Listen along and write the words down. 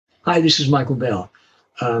Hi, this is Michael Bell.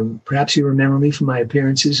 Perhaps you remember me from my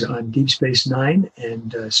appearances on Deep Space Nine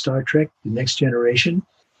and Star Trek: The Next Generation.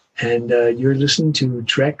 And you're listening to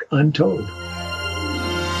Trek Untold.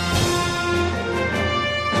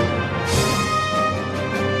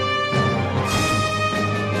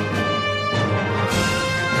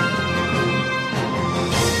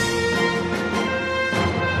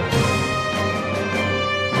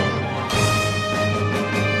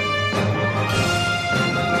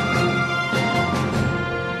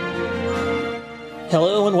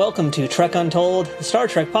 Hello and welcome to Trek Untold, the Star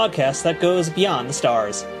Trek podcast that goes beyond the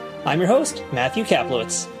stars. I'm your host, Matthew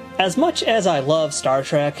Kaplowitz. As much as I love Star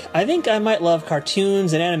Trek, I think I might love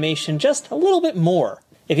cartoons and animation just a little bit more.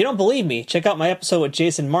 If you don't believe me, check out my episode with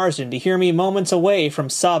Jason Marsden to hear me moments away from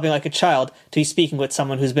sobbing like a child to be speaking with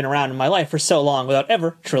someone who's been around in my life for so long without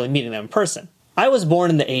ever truly meeting them in person. I was born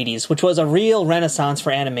in the 80s, which was a real renaissance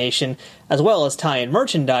for animation, as well as tie-in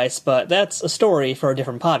merchandise, but that's a story for a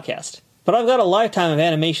different podcast. But I've got a lifetime of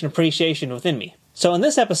animation appreciation within me. So in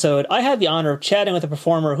this episode, I had the honor of chatting with a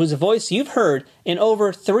performer whose voice you've heard in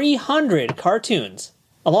over 300 cartoons,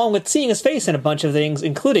 along with seeing his face in a bunch of things,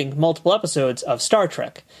 including multiple episodes of Star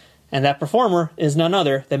Trek. And that performer is none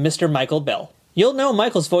other than Mr. Michael Bell. You'll know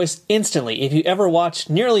Michael's voice instantly if you ever watched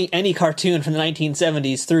nearly any cartoon from the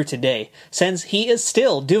 1970s through today, since he is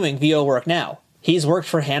still doing VO work now. He's worked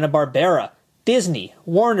for Hanna-Barbera, Disney,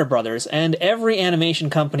 Warner Brothers, and every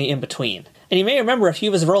animation company in between. And you may remember a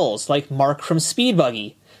few of his roles, like Mark from Speed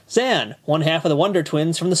Buggy, Zan, one half of the Wonder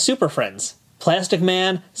Twins from the Super Friends, Plastic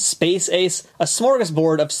Man, Space Ace, a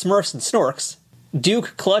smorgasbord of Smurfs and Snorks,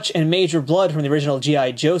 Duke, Clutch, and Major Blood from the original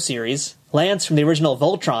G.I. Joe series, Lance from the original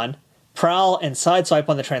Voltron, Prowl and Sideswipe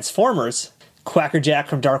on the Transformers, Quackerjack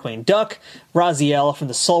from Darkwing Duck, Raziel from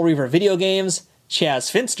the Soul Reaver video games,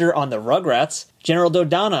 Chaz Finster on the Rugrats, General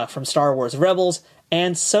Dodonna from Star Wars Rebels,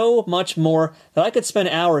 and so much more that I could spend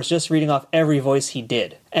hours just reading off every voice he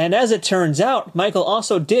did. And as it turns out, Michael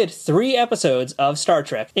also did 3 episodes of Star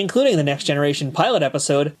Trek, including the Next Generation pilot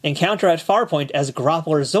episode, Encounter at Farpoint as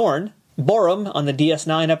Groppler Zorn, Borum on the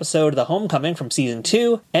DS9 episode The Homecoming from Season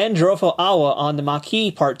 2, and Jorofo Awa on the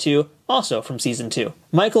Maquis Part 2, also from Season 2.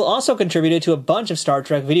 Michael also contributed to a bunch of Star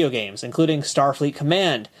Trek video games, including Starfleet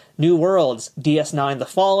Command, New Worlds, DS9 The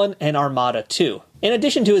Fallen, and Armada 2. In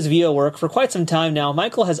addition to his VO work, for quite some time now,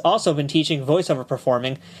 Michael has also been teaching voiceover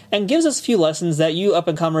performing, and gives us a few lessons that you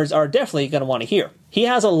up-and-comers are definitely going to want to hear. He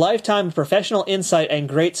has a lifetime of professional insight and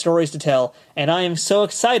great stories to tell, and I am so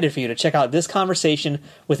excited for you to check out this conversation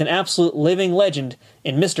with an absolute living legend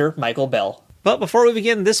in Mr. Michael Bell. But before we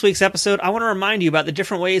begin this week's episode, I want to remind you about the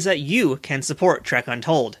different ways that you can support Trek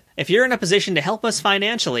Untold. If you're in a position to help us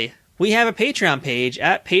financially, we have a Patreon page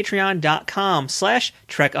at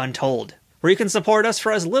patreon.com/trekuntold, where you can support us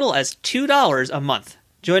for as little as $2 a month.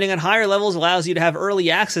 Joining at higher levels allows you to have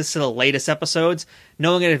early access to the latest episodes,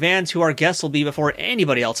 knowing in advance who our guests will be before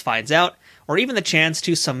anybody else finds out, or even the chance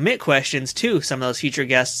to submit questions to some of those future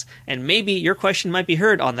guests, and maybe your question might be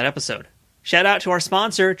heard on that episode. Shout out to our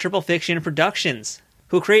sponsor, Triple Fiction Productions,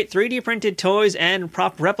 who create 3D printed toys and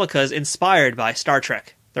prop replicas inspired by Star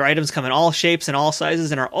Trek. Their items come in all shapes and all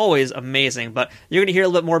sizes and are always amazing, but you're going to hear a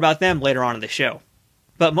little bit more about them later on in the show.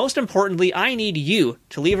 But most importantly, I need you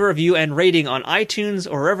to leave a review and rating on iTunes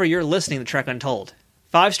or wherever you're listening to Trek Untold.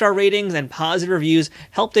 5-star ratings and positive reviews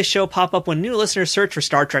help this show pop up when new listeners search for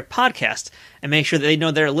Star Trek podcasts and make sure that they know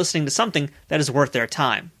they're listening to something that is worth their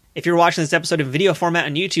time. If you're watching this episode in video format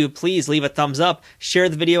on YouTube, please leave a thumbs up, share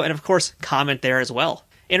the video, and of course, comment there as well.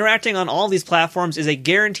 Interacting on all these platforms is a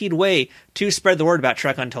guaranteed way to spread the word about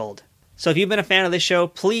Trek Untold. So if you've been a fan of this show,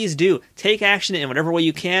 please do take action in whatever way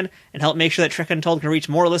you can and help make sure that Trek Untold can reach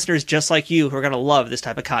more listeners just like you who are going to love this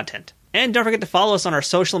type of content. And don't forget to follow us on our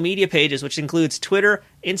social media pages, which includes Twitter,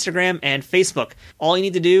 Instagram, and Facebook. All you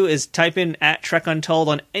need to do is type in @TrekUntold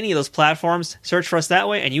on any of those platforms, search for us that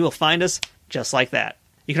way, and you will find us just like that.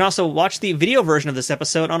 You can also watch the video version of this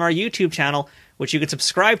episode on our YouTube channel, which you can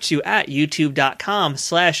subscribe to at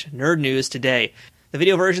youtube.com/nerdnewstoday. The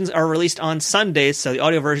video versions are released on Sundays, so the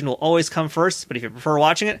audio version will always come first, but if you prefer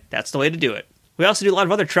watching it, that's the way to do it. We also do a lot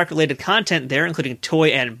of other Trek-related content there, including toy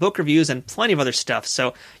and book reviews and plenty of other stuff,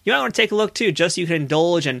 so you might want to take a look too, just so you can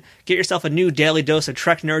indulge and get yourself a new daily dose of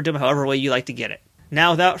Trek nerddom however way you like to get it.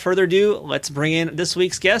 Now, without further ado, let's bring in this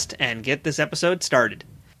week's guest and get this episode started.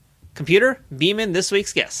 Computer, beam in this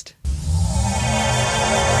week's guest.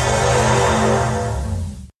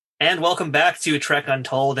 And welcome back to Trek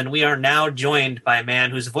Untold, and we are now joined by a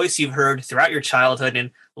man whose voice you've heard throughout your childhood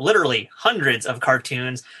in literally hundreds of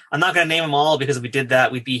cartoons. I'm not going to name them all because if we did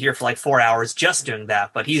that, we'd be here for like 4 hours just doing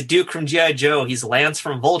that. But he's Duke from G.I. Joe, he's Lance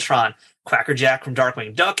from Voltron, Quackerjack from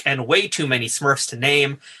Darkwing Duck, and way too many Smurfs to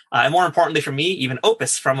name. And more importantly for me, even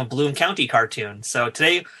Opus from a Bloom County cartoon. So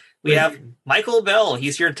today we have Michael Bell.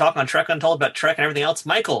 He's here to talk on Trek Untold about Trek and everything else.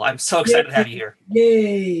 Michael, I'm so excited to have you here.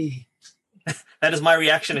 Yay! That is my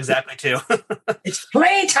reaction exactly, too. It's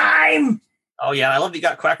playtime! Oh, yeah. I love that you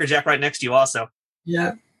got Quackerjack right next to you also.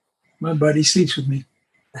 Yeah. My buddy sleeps with me.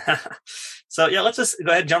 So, yeah, let's just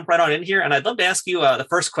go ahead and jump right on in here. And I'd love to ask you the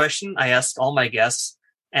first question I asked all my guests.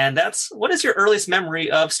 And that's, what is your earliest memory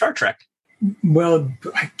of Star Trek? Well,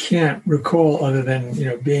 I can't recall other than,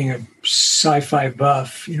 being a sci-fi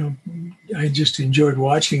buff, I just enjoyed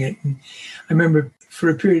watching it. And I remember for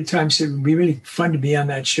a period of time, it would be really fun to be on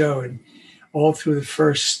that show. And all through the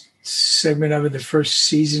first segment of it, the first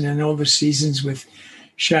season and all the seasons with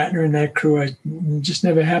Shatner and that crew, it just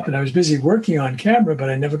never happened. I was busy working on camera, but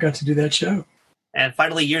I never got to do that show. And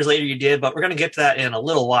finally, years later, you did, but we're going to get to that in a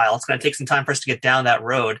little while. It's going to take some time for us to get down that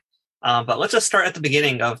road. But let's just start at the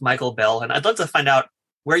beginning of Michael Bell. And I'd love to find out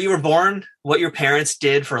where you were born, what your parents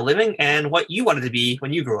did for a living, and what you wanted to be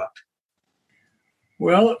when you grew up.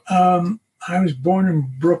 Well, I was born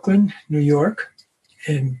in Brooklyn, New York,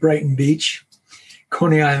 in Brighton Beach,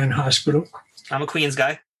 Coney Island Hospital. I'm a Queens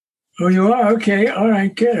guy. Oh, you are? Okay. All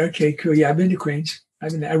right. Good. Okay, cool. Yeah, I've been to Queens.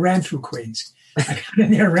 I ran through Queens. I got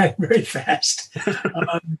in there, ran very fast.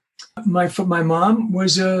 My mom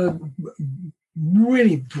was a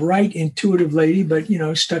really bright, intuitive lady, but,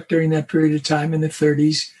 stuck during that period of time in the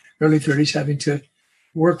 30s, early 30s, having to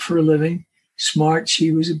work for a living. Smart.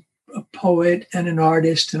 She was a poet and an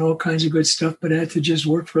artist and all kinds of good stuff, but had to just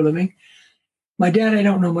work for a living. My dad, I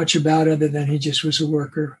don't know much about other than he just was a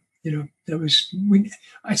worker. It's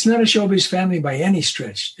not a showbiz family by any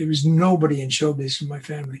stretch. There was nobody in showbiz in my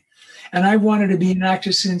family. And I wanted to be an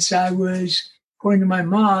actor since I was, according to my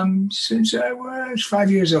mom, since I was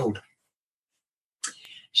 5 years old.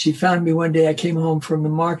 She found me one day. I came home from the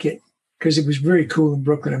market because it was very cool in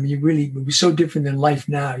Brooklyn. I mean, it was so different than life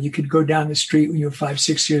now. You could go down the street when you were 5,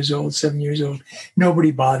 6 years old, 7 years old.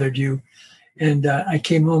 Nobody bothered you. And I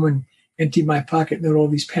came home and emptied my pocket and there were all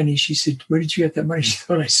these pennies. She said, "Where did you get that money?" She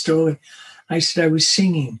thought I stole it. I said, "I was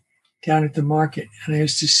singing down at the market and I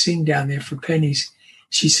used to sing down there for pennies."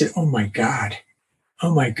 She said, "Oh my God.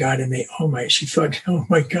 Oh my God." And she thought, "Oh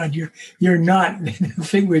my God, you're not." I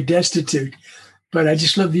think we're destitute. But I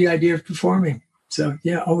just love the idea of performing. So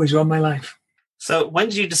yeah, always all my life. So when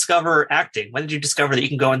did you discover acting? When did you discover that you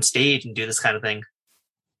can go on stage and do this kind of thing?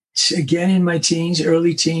 Again, in my teens,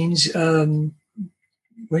 early teens,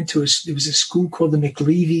 there was a school called the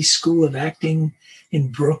McLeavy School of Acting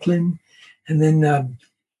in Brooklyn. And then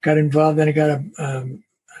got involved. Then I got a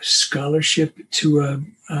scholarship to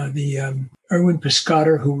the Erwin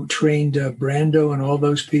Piscator, who trained Brando and all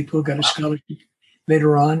those people, got a scholarship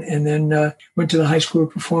later on. And then went to the High School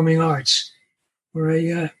of Performing Arts, where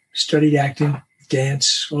I studied acting,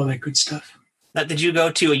 dance, all that good stuff. Now, did you go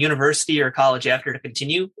to a university or college after to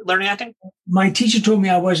continue learning acting? My teacher told me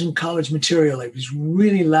I wasn't college material. I was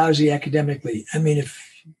really lousy academically. I mean, if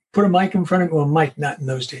you put a mic in front of me, well, mic not in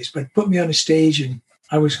those days, but put me on a stage and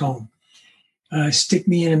I was home. Stick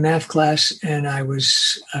me in a math class and I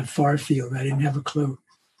was far afield. I didn't have a clue.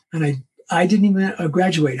 And I didn't even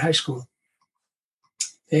graduate high school.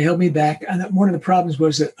 They held me back. And one of the problems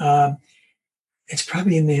was that it's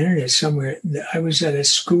probably in the internet somewhere. I was at a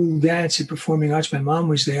school dance at Performing Arts. My mom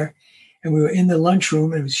was there, and we were in the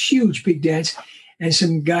lunchroom, and it was a huge, big dance. And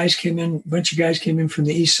some guys came in, a bunch of guys came in from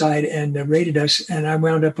the east side and raided us, and I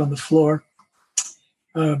wound up on the floor,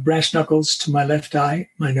 brass knuckles to my left eye,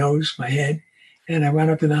 my nose, my head, and I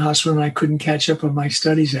wound up in the hospital, and I couldn't catch up on my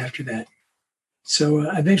studies after that. So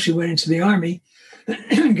I eventually went into the Army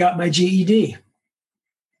and got my GED.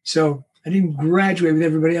 So I didn't graduate with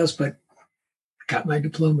everybody else, but got my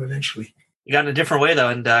diploma eventually. You got in a different way, though,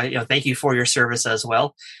 and thank you for your service as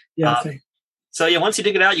well. Yeah, thanks. So once you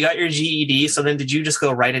did get out, you got your GED. So then, did you just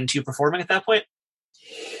go right into performing at that point?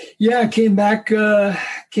 Yeah, I came back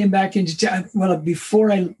into town. Well,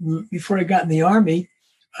 before I got in the Army,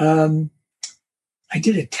 I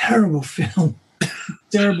did a terrible film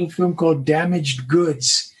called Damaged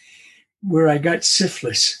Goods, where I got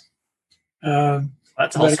syphilis.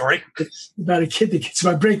 That's a whole story. It's about a kid that gets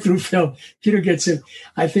my breakthrough film. Kid who gets it.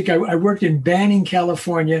 I think I worked in Banning,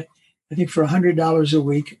 California, I think for $100 a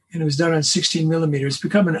week, and it was done on 16 millimeters. It's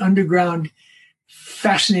become an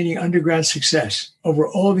fascinating underground success over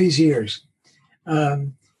all these years.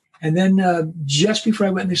 And then just before I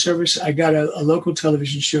went in the service, I got a local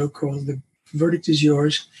television show called The Verdict Is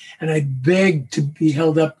Yours, and I begged to be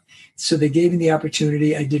held up. So they gave me the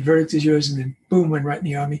opportunity. I did Verdict Is Yours, and then boom, went right in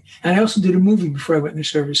the Army. And I also did a movie before I went in the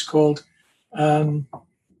service called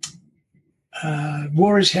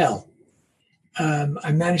War is Hell.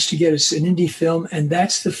 I managed to get us an indie film, and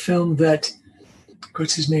that's the film that,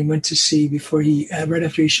 what's his name, went to see before right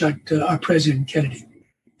after he shot our president Kennedy,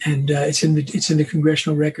 and it's in the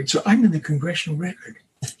Congressional Record. So I'm in the Congressional Record.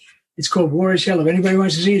 It's called War is Hell. If anybody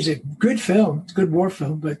wants to see it, it's a good film. It's a good war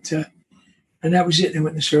film, but and that was it. And I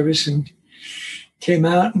went in the service and came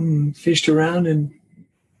out and fished around and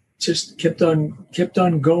just kept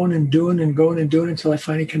on going and doing until I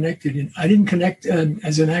finally connected. And I didn't connect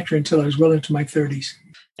as an actor until I was well into my 30s.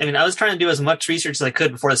 I mean, I was trying to do as much research as I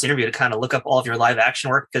could before this interview to kind of look up all of your live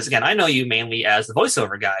action work. Because again, I know you mainly as the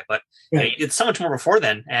voiceover guy, but you did so much more before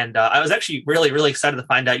then. And I was actually really, really excited to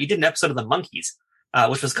find out you did an episode of The Monkees,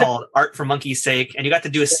 which was called Art for Monkey's Sake. And you got to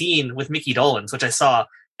do a scene with Mickey Dolenz, which I saw,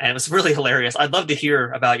 and it was really hilarious. I'd love to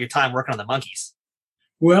hear about your time working on The Monkees.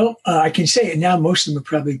 Well, I can say it now. Most of them are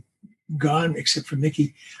probably gone except for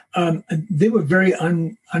Mickey. They were very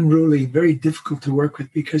unruly, very difficult to work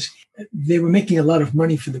with because they were making a lot of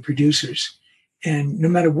money for the producers. And no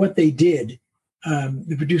matter what they did,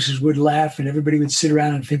 the producers would laugh and everybody would sit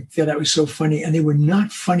around and think that was so funny. And they were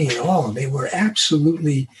not funny at all. They were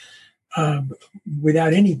absolutely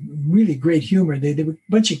without any really great humor. They were a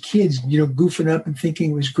bunch of kids, goofing up and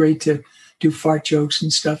thinking it was great to do fart jokes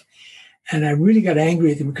and stuff. And I really got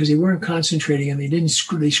angry at them because they weren't concentrating and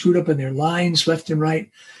they screwed up on their lines left and right.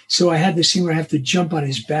 So I had this scene where I have to jump on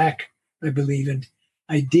his back, I believe. And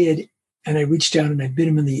I did. And I reached down and I bit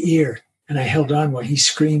him in the ear and I held on while he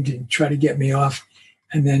screamed and tried to get me off.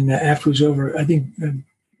 And then after it was over, I think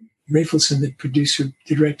Rafelson,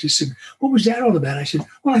 the director, said, "What was that all about?" I said,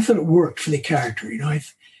 "Well, I thought it worked for the character, and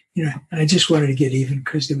I just wanted to get even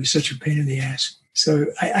because they were such a pain in the ass." So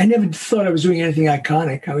I never thought I was doing anything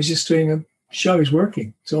iconic. I was just doing a show. I was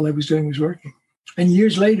working. That's all I was doing was working. And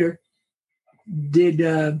years later, did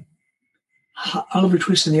Oliver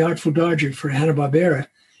Twist and the Artful Dodger for Hanna-Barbera.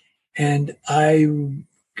 And I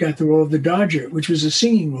got the role of the Dodger, which was a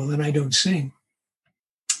singing role, and I don't sing.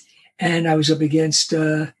 And I was up against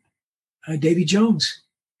Davy Jones,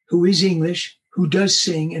 who is English, who does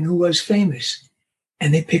sing, and who was famous.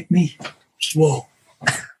 And they picked me. Whoa.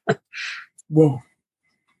 Whoa.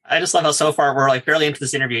 I just love how so far we're like barely into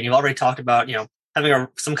this interview and you've already talked about, having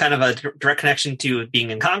some kind of a direct connection to being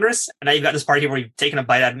in Congress. And now you've got this part here where you've taken a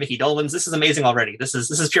bite out of Mickey Dolenz. This is amazing already. This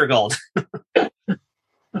is pure gold.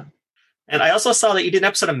 And I also saw that you did an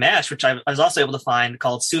episode of MASH, which I was also able to find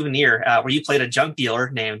called Souvenir, where you played a junk dealer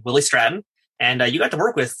named Willie Stratton. And you got to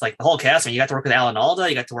work with like the whole cast. And you got to work with Alan Alda.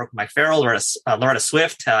 You got to work with Mike Farrell, Loretta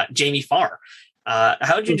Swift, Jamie Farr.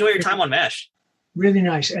 How did you enjoy your time on MASH? Really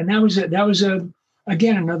nice. And that was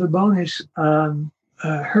again, another bonus.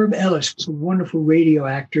 Herb Ellis was a wonderful radio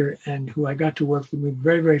actor and who I got to work with. We were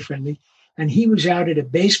very, very friendly. And he was out at a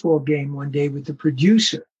baseball game one day with the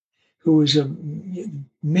producer, who was a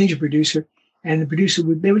major producer. And the producer,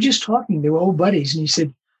 they were just talking. They were old buddies. And he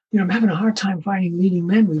said, I'm having a hard time finding leading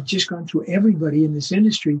men. We've just gone through everybody in this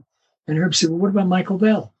industry. And Herb said, well, what about Michael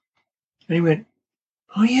Bell? And he went,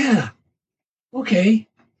 oh, yeah. Okay.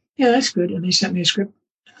 Yeah, that's good. And they sent me a script.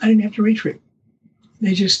 I didn't have to read for it.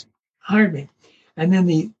 They just hired me. And then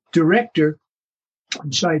the director,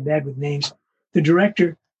 I'm sorry, bad with names. The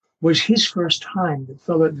director was his first time. The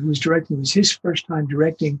fellow who was directing was his first time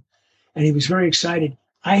directing. And he was very excited.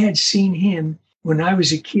 I had seen him when I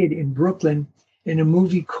was a kid in Brooklyn in a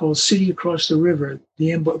movie called City Across the River,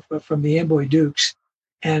 from the Amboy Dukes.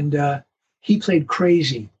 And he played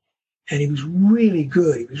Crazy. And he was really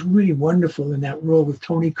good. He was really wonderful in that role with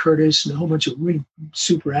Tony Curtis and a whole bunch of really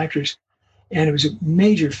super actors. And it was a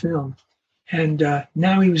major film. And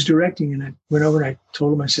now he was directing. And I went over and I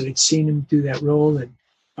told him, I said I'd seen him do that role. And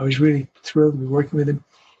I was really thrilled to be working with him.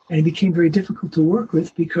 And he became very difficult to work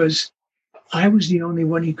with because I was the only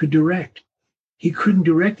one he could direct. He couldn't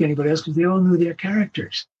direct anybody else because they all knew their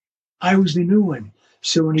characters. I was the new one.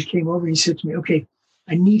 So when he came over, he said to me, okay,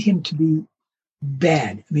 I need him to be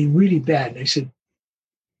bad. I mean, really bad. And I said,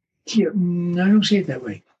 I don't see it that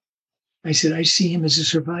way. I said, I see him as a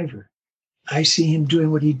survivor. I see him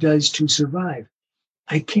doing what he does to survive.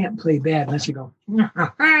 I can't play bad unless I go,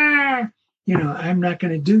 I'm not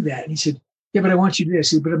going to do that. And he said, yeah, but I want you to do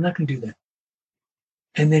this. I said, but I'm not going to do that.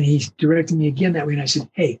 And then he directed me again that way. And I said,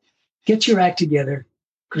 hey, get your act together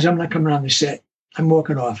because I'm not coming on the set. I'm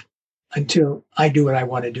walking off until I do what I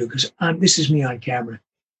want to do because this is me on camera.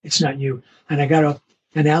 It's not you. And I got up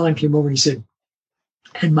and Alan came over and he said,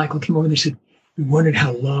 and Michael came over and they said, we wondered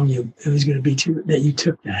how long it was going to be that you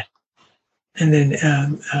took that. And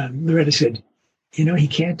then Loretta said, he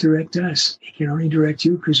can't direct us. He can only direct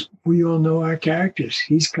you because we all know our characters.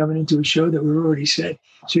 He's coming into a show that we've already set.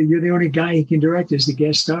 So you're the only guy he can direct as the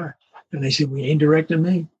guest star. And they said, we ain't directing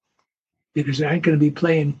me because I ain't going to be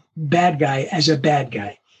playing bad guy as a bad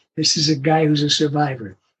guy. This is a guy who's a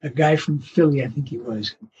survivor, a guy from Philly, I think he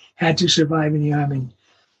was, had to survive in the army.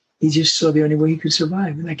 He just saw the only way he could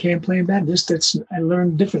survive. And I can't play him bad. I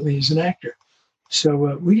learned differently as an actor. So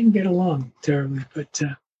we didn't get along terribly, but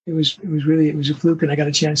it was a fluke. And I got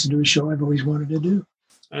a chance to do a show I've always wanted to do.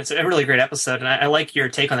 It's a really great episode. And I like your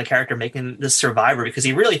take on the character making this survivor because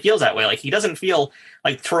he really feels that way. Like he doesn't feel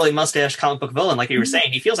like twirly mustache comic book villain, like you were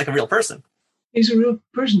saying. He feels like a real person. He's a real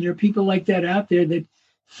person. There are people like that out there that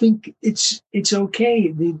think it's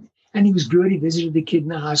okay. And he was good. He visited the kid in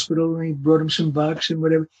the hospital and he brought him some bucks and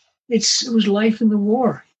whatever. It was life in the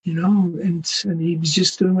war, and he was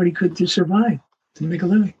just doing what he could to survive, to make a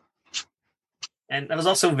living. And I was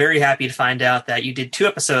also very happy to find out that you did 2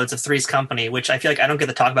 episodes of Three's Company, which I feel like I don't get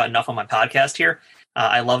to talk about enough on my podcast here.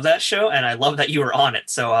 I love that show, and I love that you were on it.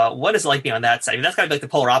 So what is it like being on that side? I mean, that's got to be like the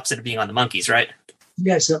polar opposite of being on the Monkees, right?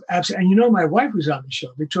 Yes, absolutely. And my wife was on the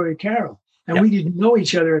show, Victoria Carroll, and we didn't know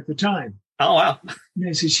each other at the time. Oh, wow.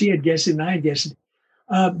 So she had guessed it, and I had guessed it.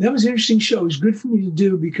 That was an interesting show. It was good for me to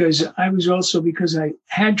do because I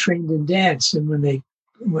had trained in dance. And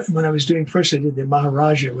when I was doing first, I did the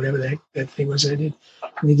Maharaja, whatever that thing was I did.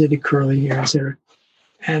 And they did the curly hair, etc.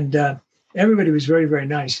 And everybody was very, very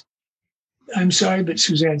nice. I'm sorry, but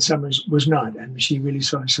Suzanne Summers was not. I mean, she really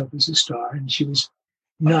saw herself as a star, and she was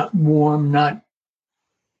not warm, not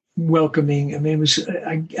welcoming. I mean, it was.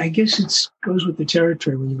 I guess it goes with the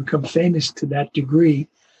territory. When you become famous to that degree,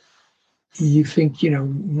 you think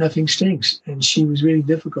nothing stinks, and she was really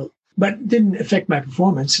difficult, but it didn't affect my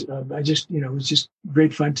performance. I just, it was just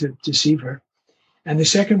great fun to deceive her. And the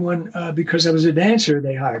second one, because I was a dancer,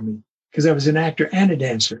 they hired me because I was an actor and a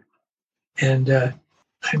dancer. And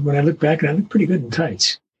when I look back, I look pretty good in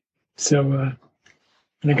tights. So,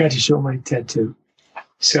 and I got to show my tattoo.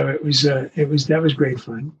 So that was great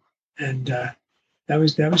fun. And that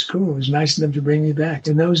was cool. It was nice of them to bring me back.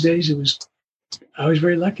 In those days, I was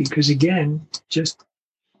very lucky because, again, just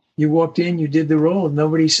you walked in, you did the role.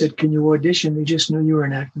 Nobody said, can you audition? They just knew you were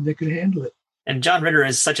an actor that could handle it. And John Ritter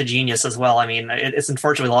is such a genius as well. I mean, it's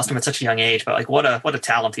unfortunate we lost him at such a young age, but like what a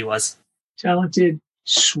talent he was. Talented,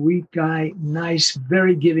 sweet guy, nice,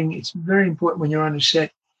 very giving. It's very important when you're on a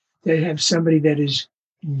set to have somebody that is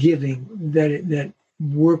giving, that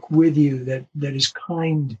work with you, that is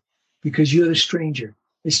kind, because you're the stranger.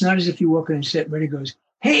 It's not as if you walk on a set and everybody goes,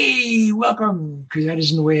 hey, welcome, because that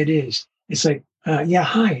isn't the way it is. It's like, yeah,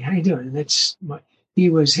 hi, how you doing? And he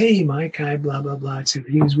was, hey, Mike, hi, blah, blah, blah,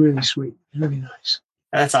 etc. He was really sweet, really nice.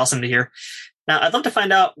 That's awesome to hear. Now, I'd love to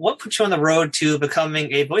find out what put you on the road to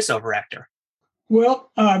becoming a voiceover actor.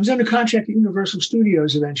 Well, I was under contract at Universal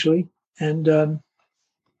Studios eventually, and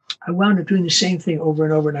I wound up doing the same thing over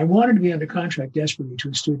and over. And I wanted to be under contract desperately to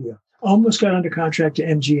a studio. Almost got under contract to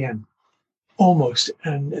MGM, almost.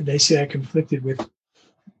 And they say I conflicted with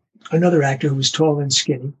another actor who was tall and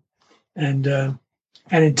skinny. And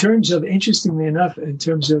in terms of, interestingly enough, in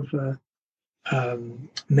terms of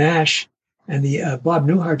MASH and the Bob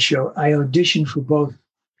Newhart show, I auditioned for both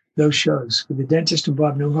those shows, for The Dentist and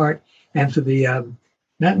Bob Newhart, and for the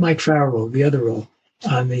not Mike Farrell role, the other role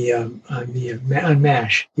on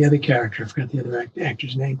MASH, the other character. I forgot the other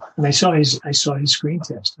actor's name. And I saw his screen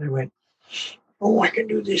test. And I went, oh, I can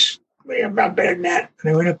do this. I'm not better than that.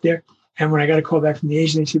 And I went up there, and when I got a call back from the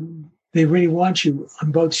agent, they said, they really want you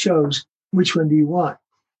on both shows. Which one do you want?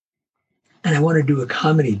 And I want to do a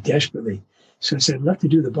comedy desperately. So I said, I'd love to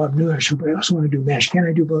do the Bob Newhart show, but I also want to do MASH. Can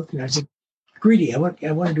I do both? And I said, greedy. I want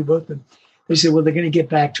to do both of them. They said, well, they're going to get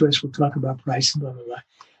back to us. We'll talk about price and blah, blah, blah.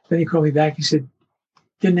 Then he called me back. He said,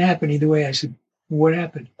 didn't happen either way. I said, what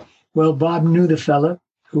happened? Well, Bob knew the fella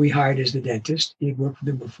who he hired as the dentist. He had worked with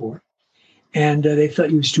him before. And they felt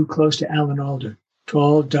he was too close to Alan Alda.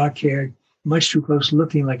 Tall, dark-haired, much too close,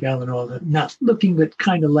 looking like Alan Alda. Not looking, but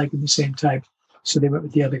kind of like him, the same type. So they went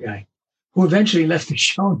with the other guy, who eventually left the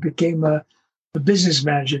show and became a business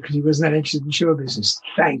manager because he was not interested in show business.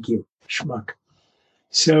 Thank you, schmuck.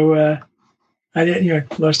 So I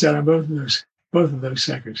didn't, lost out on both of those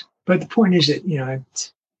suckers. But the point is that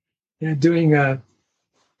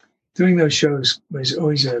doing those shows was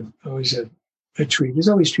always a treat. There's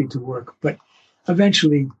always a treat to work, but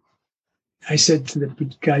eventually, I said to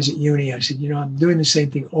the guys at uni, I said, I'm doing the same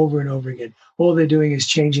thing over and over again. All they're doing is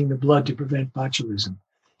changing the blood to prevent botulism.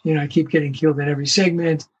 I keep getting killed in every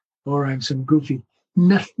segment, or I'm some goofy,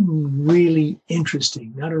 nothing really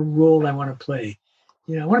interesting, not a role I want to play.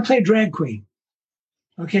 I want to play a drag queen.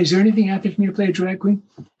 Okay, is there anything out there for me to play a drag queen?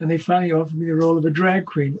 And they finally offered me the role of a drag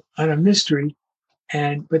queen on a mystery,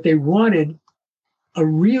 but they wanted a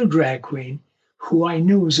real drag queen who I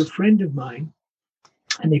knew was a friend of mine,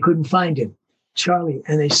 and they couldn't find him, Charlie.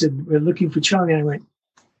 And they said, we're looking for Charlie. And I went,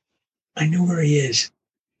 I know where he is.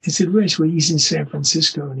 They said, where's? Well, he's in San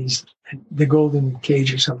Francisco, and he's at the Golden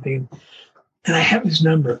Cage or something. And I have his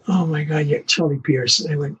number. Oh, my God, yeah, Charlie Pierce.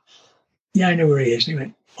 And I went, yeah, I know where he is. And he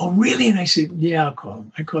went, oh, really? And I said, yeah, I'll call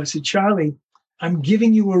him. I called. I said, Charlie, I'm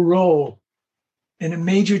giving you a role in a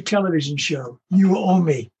major television show. You owe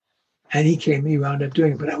me. And he wound up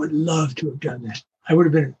doing it. But I would love to have done that. I would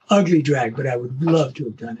have been an ugly drag, but I would love to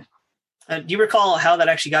have done it. Do you recall how that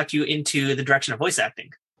actually got you into the direction of voice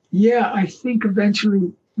acting? Yeah, I think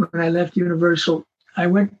eventually when I left Universal, I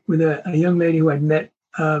went with a young lady who I'd met,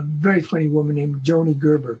 a very funny woman named Joni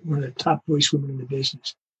Gerber, one of the top voice women in the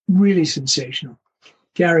business. Really sensational.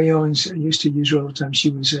 Gary Owens used to use her all the time. She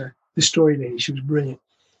was the story lady. She was brilliant.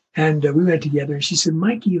 And we went together, and she said,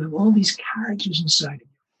 Mikey, you have all these characters inside of you.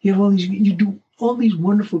 You have all these, you do all these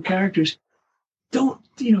wonderful characters. Don't,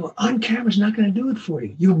 on camera's not going to do it for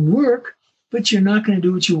you. You'll work, but you're not going to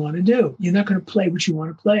do what you want to do. You're not going to play what you want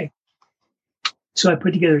to play. So I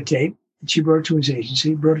put together a tape, and she brought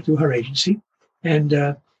it to her agency.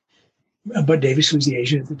 And Bud Davis, who was the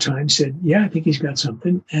agent at the time, said, yeah, I think he's got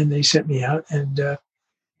something. And they sent me out. And the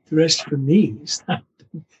rest for me is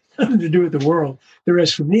nothing to do with the world. The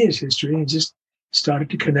rest for me is history. And just started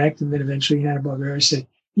to connect. And then eventually Hanna-Barbera said,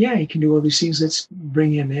 yeah, he can do all these things. Let's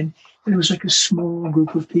bring him in. And it was like a small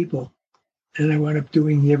group of people. And I wound up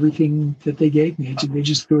doing everything that they gave me. They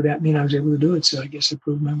just threw it at me, and I was able to do it. So I guess I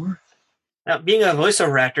proved my worth. Now, being a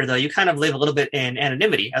voiceover actor, though, you kind of live a little bit in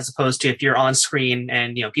anonymity, as opposed to if you're on screen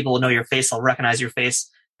and people will know your face, they'll recognize your face.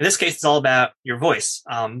 In this case, it's all about your voice.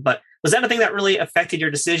 But was that anything that really affected your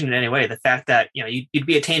decision in any way? The fact that you'd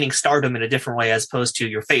be attaining stardom in a different way, as opposed to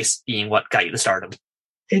your face being what got you to stardom.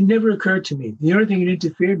 It never occurred to me. The only thing that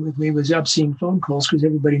interfered with me was obscene phone calls, because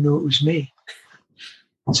everybody knew it was me.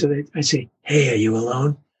 So I'd say, hey, are you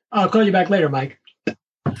alone? I'll call you back later, Mike.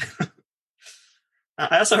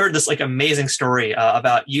 I also heard this amazing story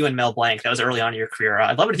about you and Mel Blanc. That was early on in your career.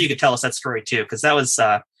 I'd love it if you could tell us that story too, because that was,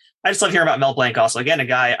 I just love hearing about Mel Blanc also. Again, a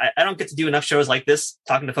guy, I don't get to do enough shows like this,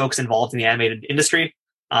 talking to folks involved in the animated industry.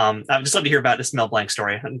 I'd just love to hear about this Mel Blanc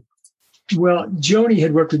story. Well, Joni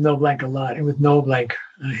had worked with Mel Blanc a lot, and with Noel Blanc,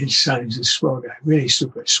 his son is a swell guy, really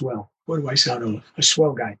super swell. What do I sound like? A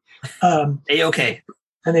swell guy. A-okay.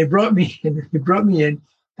 And they brought me in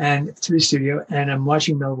and to the studio, and I'm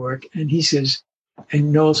watching Mel work, and he says,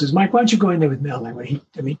 and Noel says, Mike, why don't you go in there with Mel? And he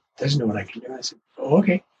doesn't know what I can do. I said, oh,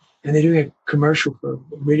 okay. And they're doing a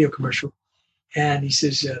radio commercial. And he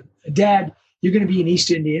says, Dad, you're going to be an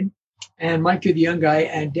East Indian, and Mike, you're the young guy,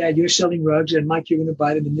 and Dad, you're selling rugs, and Mike, you're going to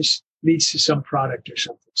buy them, and this leads to some product or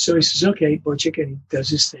something. So he says, okay, Boychik, and he does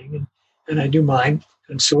his thing, and I do mine.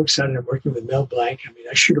 I'm so excited. I'm working with Mel Blanc.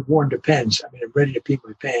 I should have worn Depends. I'm ready to pee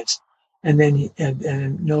my pants. And then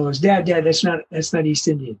and Noel goes, Dad, that's not East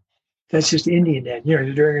Indian. That's just Indian, Dad. You're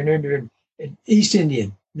an East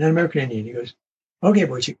Indian, not American Indian. He goes, okay,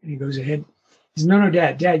 Boychik. And he goes ahead. He says, no,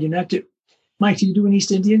 Dad, you're not Mike, do you do an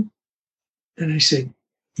East Indian? And I said,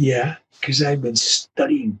 yeah, because I've been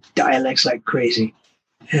studying dialects like crazy.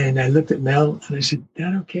 And I looked at Mel and I said,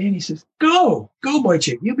 Dad, okay? And he says, go,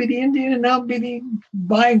 Boychik. You be the Indian and I'll be the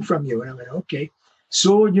buying from you. And I went, okay.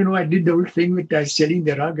 So, I did the whole thing with selling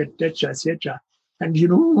the rug, etc. And,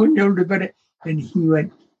 and he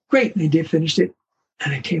went, great. And they finished it.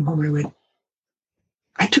 And I came home and I went,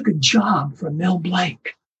 I took a job from Mel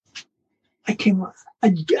Blanc. I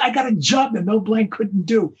got a job that Mel Blanc couldn't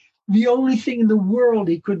do. The only thing in the world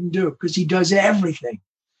he couldn't do, because he does everything.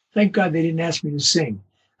 Thank God they didn't ask me to sing.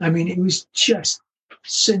 It was just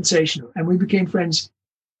sensational. And we became friends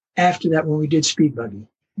after that when we did Speed Buggy.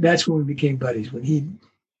 That's when we became buddies.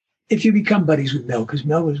 If you become buddies with Mel, because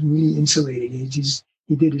Mel was really insulated.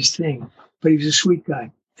 He did his thing, but he was a sweet guy.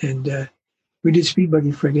 And we did Speed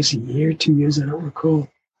Buggy for, I guess, a year, 2 years, I don't recall.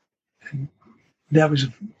 And that was,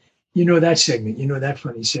 that segment, that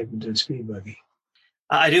funny segment on Speed Buggy.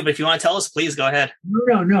 I do, but if you want to tell us, please go ahead.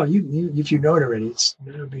 No. You if you know it already, it's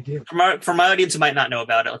no big deal. For my audience who might not know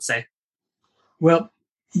about it, let's say. Well,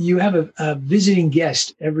 you have a visiting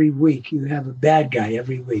guest every week. You have a bad guy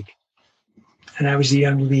every week. And I was the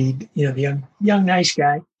young lead, the young nice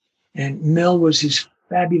guy. And Mel was his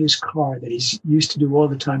fabulous car that he's used to do all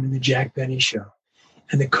the time in the Jack Benny show.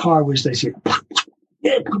 And the car was, they say,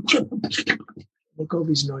 make all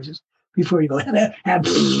these noises before you go and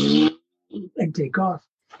take off.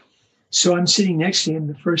 So I'm sitting next to him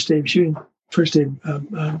the first day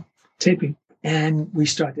of taping, and we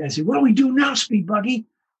start. I said, "What do we do now, Speed Buggy?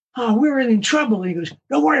 Oh, we're in trouble." And he goes,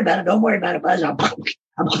 "Don't worry about it, Buzz."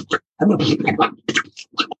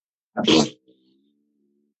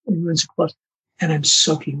 And he runs across, and I'm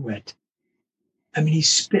soaking wet. I mean, he's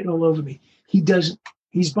spitting all over me.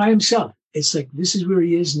 He's by himself. It's like, this is where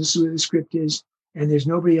he is, and this is where the script is, and there's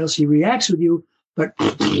nobody else. He reacts with you, but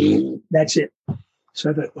that's it. So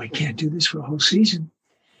I thought, well, I can't do this for a whole season.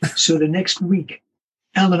 So the next week,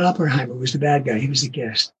 Alan Oppenheimer was the bad guy. He was the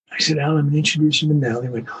guest. I said, Alan, I'm going to introduce you to Mel. He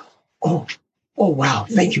went, oh, wow.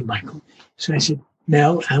 Thank you, Michael. So I said,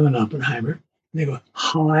 Mel, Alan Oppenheimer. And they go,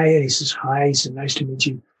 hi. And he says, hi. He said, nice to meet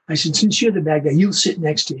you. I said, since you're the bad guy, you'll sit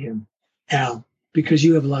next to him, Al, because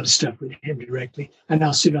you have a lot of stuff with him directly. And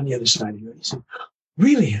I'll sit on the other side of you. He said,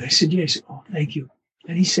 really? And I said, yes. He said, oh, thank you.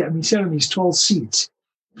 And he sat on these tall seats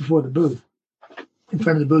before the booth, in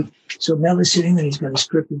front of the booth. So Mel is sitting there. He's got a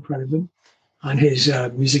script in front of him on his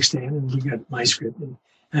music stand. And we got my script.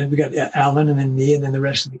 And we got Alan and then me and then the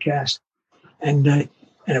rest of the cast. And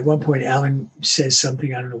at one point, Alan says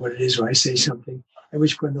something. I don't know what it is, or I say something. At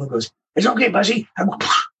which point Mel goes, it's okay, Buzzy.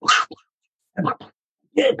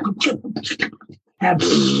 It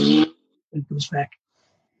goes back.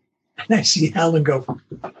 And I see Alan go.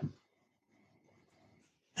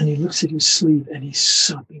 And he looks at his sleeve and he's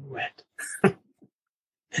sopping wet.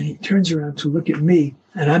 And he turns around to look at me,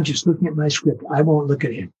 and I'm just looking at my script. I won't look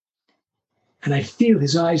at him. And I feel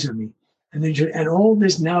his eyes on me. And then, and all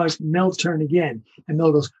this now is Mel's turn again. And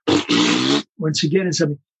Mel goes once again and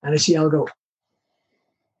something. And I see Al go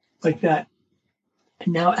like that.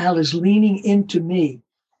 And now Al is leaning into me.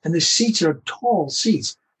 And the seats are tall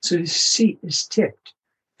seats. So his seat is tipped.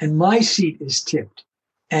 And my seat is tipped.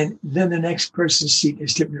 And then the next person's seat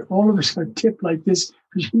is tipped. And all of us are tipped like this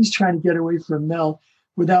because he's trying to get away from Mel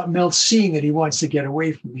without Mel seeing that he wants to get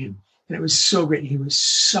away from him. And it was so great. He was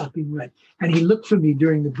sopping wet. And he looked for me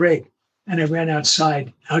during the break. And I ran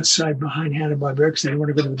outside behind Hanna-Barbera because I didn't want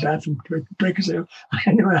to go to the bathroom during the break because I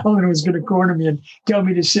knew Alan was going to corner me and tell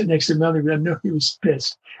me to sit next to Mel. I know he was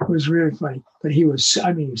pissed. It was really funny. But he was,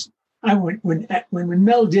 when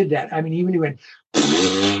Mel did that, I mean, he really went,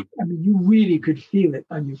 you really could feel it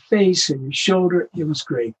on your face and your shoulder. It was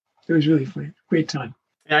great. It was really funny. Great time.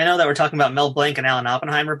 And I know that we're talking about Mel Blanc and Alan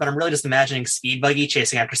Oppenheimer, but I'm really just imagining Speed Buggy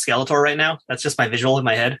chasing after Skeletor right now. That's just my visual in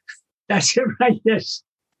my head. That's it, right? Yes.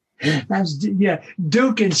 That's,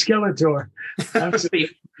 Duke and Skeletor.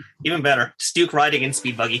 Even better. Duke riding in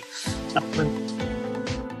Speed Buggy.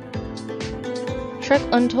 Trek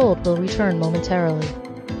Untold will return momentarily.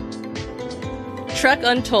 Trek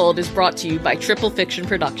Untold is brought to you by Triple Fiction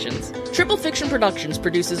Productions. Triple Fiction Productions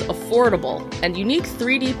produces affordable and unique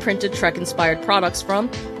 3D printed Trek-inspired products from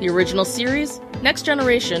the original series, Next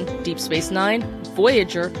Generation, Deep Space Nine,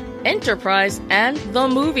 Voyager, Enterprise, and the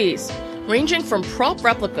movies. Ranging from prop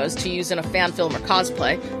replicas to use in a fan film or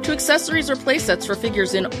cosplay, to accessories or playsets for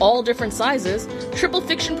figures in all different sizes, Triple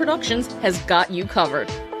Fiction Productions has got you covered.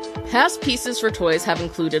 Past pieces for toys have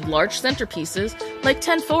included large centerpieces like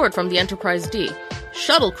 10 Forward from the Enterprise D,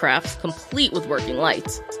 shuttlecrafts complete with working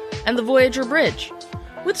lights, and the Voyager Bridge,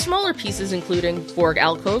 with smaller pieces including Borg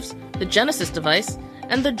alcoves, the Genesis device,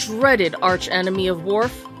 and the dreaded arch-enemy of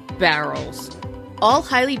Worf, barrels. All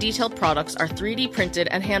highly detailed products are 3D printed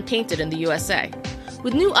and hand-painted in the USA,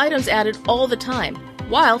 with new items added all the time,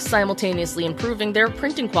 while simultaneously improving their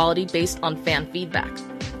printing quality based on fan feedback.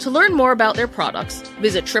 To learn more about their products,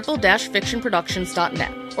 visit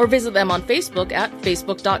triple-fictionproductions.net or visit them on Facebook at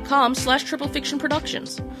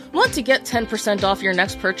facebook.com/triplefictionproductions. Want to get 10% off your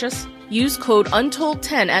next purchase? Use code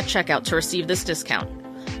UNTOLD10 at checkout to receive this discount.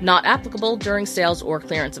 Not applicable during sales or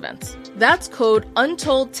clearance events. That's code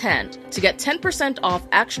UNTOLD10 to get 10% off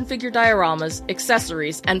action figure dioramas,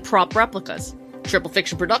 accessories, and prop replicas. Triple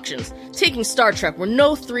Fiction Productions, taking Star Trek where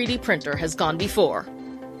no 3D printer has gone before.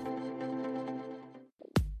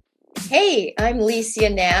 Hey, I'm Licia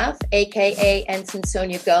Nav, aka Ensign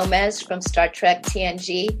Sonia Gomez from Star Trek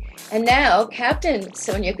TNG, and now Captain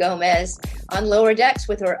Sonia Gomez on lower decks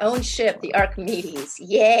with her own ship, the Archimedes.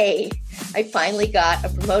 Yay! I finally got a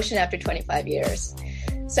promotion after 25 years.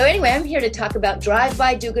 So anyway, I'm here to talk about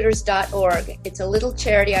drivebydogooders.org. It's a little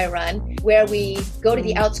charity I run where we go to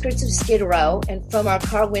the outskirts of Skid Row, and from our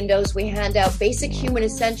car windows we hand out basic human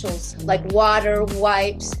essentials like water,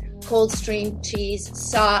 wipes, Coldstream cheese,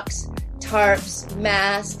 socks, tarps,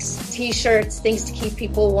 masks, t-shirts, things to keep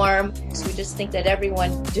people warm. So we just think that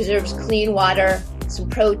everyone deserves clean water, some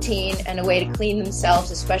protein, and a way to clean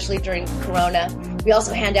themselves, especially during Corona. We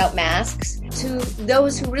also hand out masks to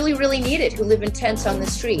those who really, really need it, who live in tents on the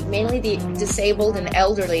street, mainly the disabled and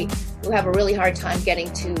elderly who have a really hard time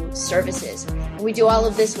getting to services. And we do all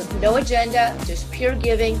of this with no agenda, just pure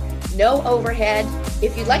giving, no overhead.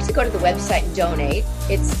 If you'd like to go to the website and donate,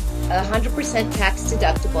 it's 100% tax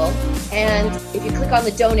deductible. And if you click on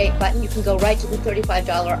the donate button, you can go right to the $35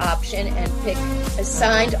 option and pick a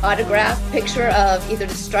signed autograph picture of either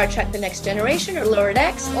the Star Trek The Next Generation or Lower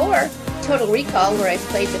Decks, or Total Recall, where I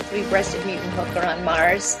played the three-breasted mutant hooker on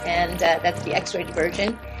Mars, and that's the X-rated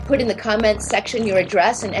version. Put in the comments section your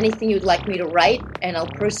address and anything you'd like me to write, and I'll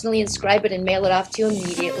personally inscribe it and mail it off to you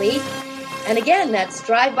immediately. And again, that's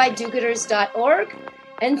drivebydogooders.org.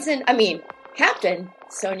 Captain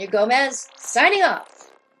Sonia Gomez, signing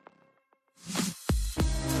off.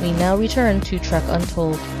 We now return to Trek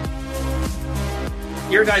Untold.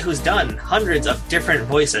 You're a guy who's done hundreds of different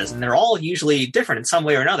voices, and they're all usually different in some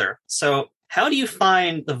way or another. So how do you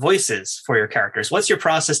find the voices for your characters? What's your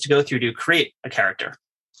process to go through to create a character?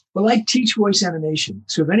 Well, I teach voice animation.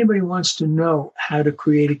 So if anybody wants to know how to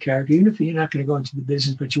create a character, even if you're not going to go into the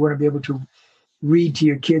business, but you want to be able to read to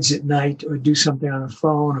your kids at night or do something on a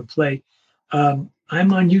phone or play, I'm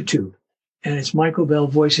on YouTube, and it's Michael Bell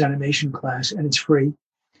Voice Animation Class, and it's free.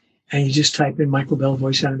 And you just type in Michael Bell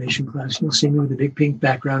Voice Animation Class. You'll see me with a big pink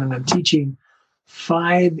background, and I'm teaching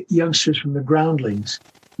 5 youngsters from the Groundlings,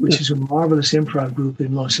 which is a marvelous improv group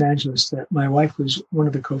in Los Angeles that my wife was one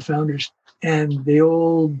of the co-founders. And they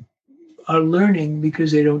all are learning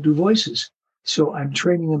because they don't do voices. So I'm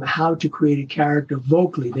training them how to create a character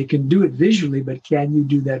vocally. They can do it visually, but can you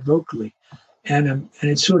do that vocally? And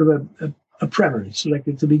it's sort of a primer. It's like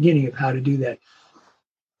at the beginning of how to do that.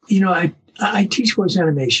 You know, I teach voice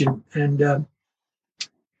animation, and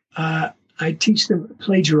I teach them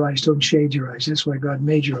plagiarize, don't shade your eyes. That's why God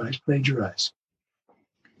made your eyes, plagiarize.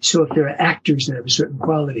 So if there are actors that have a certain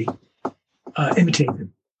quality, imitate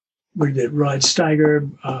them. What did Rod Steiger,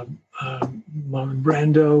 Marlon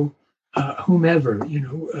Brando, whomever,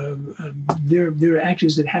 there are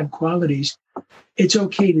actors that have qualities. It's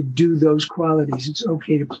okay to do those qualities. It's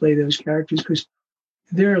okay to play those characters, because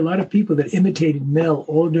there are a lot of people that imitated Mel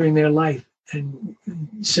all during their life. And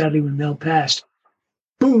sadly, when Mel passed,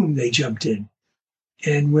 boom, they jumped in.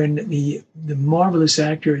 And when the marvelous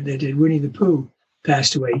actor that did Winnie the Pooh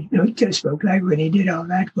passed away, he just spoke like Winnie, did all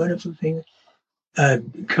that wonderful thing.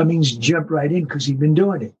 Cummings jumped right in because he'd been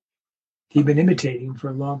doing it. He'd been imitating for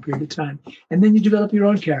a long period of time. And then you develop your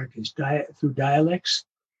own characters through dialects,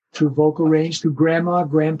 through vocal range, through grandma,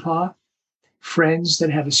 grandpa, friends that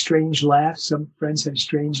have a strange laugh. Some friends have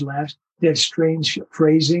strange laughs. They have strange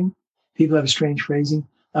phrasing. People have strange phrasing.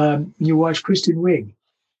 You watch Kristen Wiig,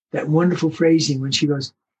 that wonderful phrasing when she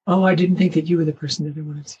goes, "Oh, I didn't think that you were the person that I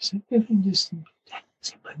wanted to say."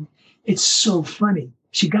 It's so funny.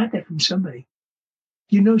 She got that from somebody.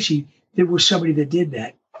 There was somebody that did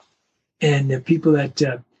that. And the people that,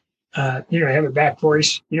 have a back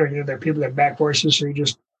voice, there are people that have back voices, so you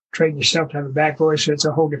just train yourself to have a back voice, so it's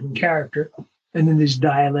a whole different character. And then there's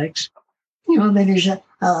dialects. Then there's a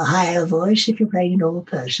higher voice if you're playing an old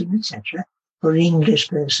person, etc., or an English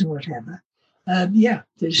person, whatever. You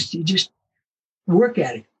just work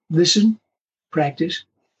at it. Listen, practice,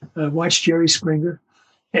 watch Jerry Springer,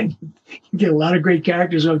 and you get a lot of great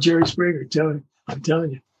characters off Jerry Springer, I'm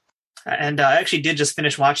telling you. And I actually did just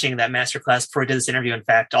finish watching that masterclass before I did this interview. In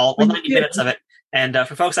fact, all 90 minutes of it. And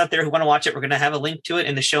for folks out there who want to watch it, we're going to have a link to it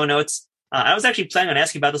in the show notes. I was actually planning on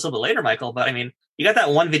asking about this a little bit later, Michael, but you got that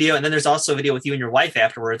one video, and then there's also a video with you and your wife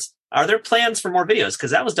afterwards. Are there plans for more videos? Because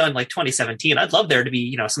that was done like 2017. I'd love there to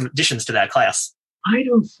be, some additions to that class. I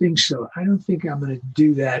don't think so. I don't think I'm going to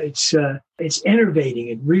do that. It's enervating.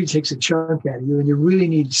 It really takes a chunk out of you, and you really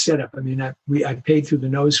need setup. I paid through the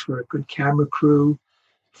nose for a good camera crew,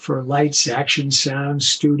 for lights, action, sound,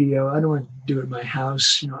 studio. I don't want to do it in my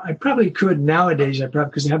house. I probably could nowadays.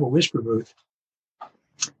 Because I have a whisper booth.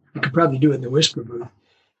 I could probably do it in the whisper booth.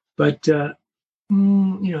 But,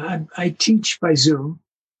 I teach by Zoom.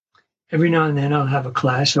 Every now and then I'll have a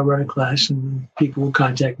class. I'll run a class, and people will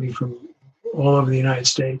contact me from all over the United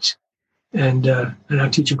States. And I'll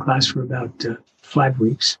teach a class for about 5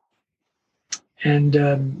 weeks.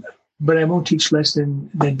 But I won't teach less than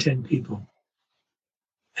 10 people.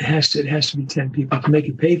 It has to be 10 people to make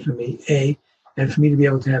it pay for me, and for me to be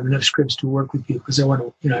able to have enough scripts to work with people, because I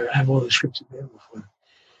want to, have all the scripts available for them.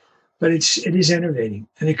 But it is enervating,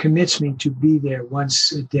 and it commits me to be there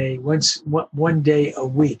once a day, one day a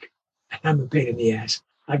week. I'm a pain in the ass.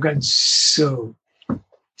 I've gotten so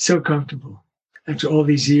comfortable after all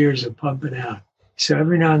these years of pumping out. So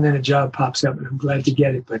every now and then a job pops up, and I'm glad to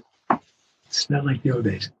get it, but it's not like the old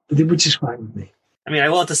days, which is fine with me. I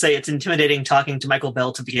will have to say it's intimidating talking to Michael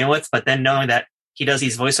Bell to begin with, but then knowing that he does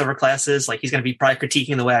these voiceover classes, like he's going to be probably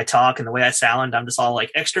critiquing the way I talk and the way I sound, I'm just all like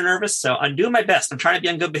extra nervous. So I'm doing my best. I'm trying to be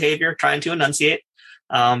on good behavior, trying to enunciate.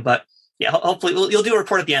 But yeah, hopefully you'll do a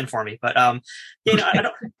report at the end for me. But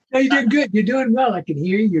No, you did good. You're doing well. I can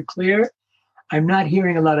hear you. You're clear. I'm not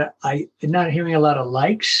hearing a lot of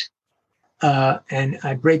likes. And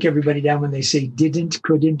I break everybody down when they say didn't,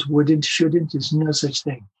 couldn't, wouldn't, shouldn't. There's no such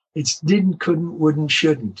thing. It's didn't, couldn't, wouldn't,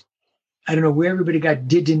 shouldn't. I don't know where everybody got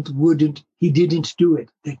didn't, wouldn't. He didn't do it.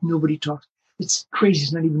 Like nobody talks. It's crazy.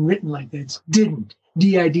 It's not even written like that. It's didn't.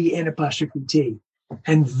 D-I-D-N apostrophe T.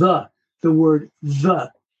 And the word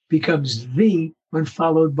the becomes the when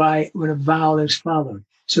a vowel is followed.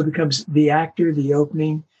 So it becomes the actor, the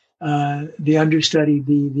opening, the understudy,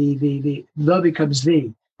 the becomes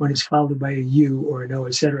the when it's followed by a U or an O,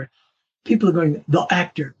 etc. People are going, the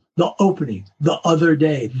actor, the opening, the other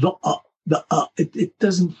day, it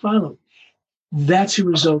doesn't follow. That's a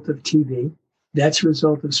result of TV. That's a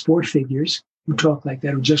result of sport figures who talk like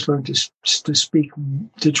that, who just learn to speak,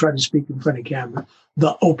 to try to speak in front of camera,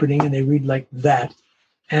 the opening, and they read like that.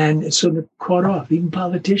 And so they're caught off. Even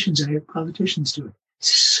politicians, I hear politicians do it.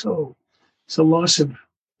 So it's a loss of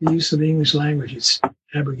the use of the English language. It's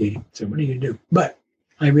abrogating. So what are you going to do? But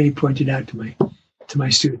I really pointed out to my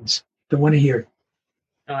students. They want to hear it.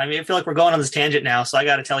 I mean, I feel like we're going on this tangent now, so I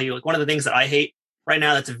got to tell you, like, one of the things that I hate right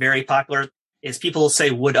now that's very popular is people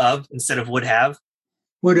say would have instead of would have.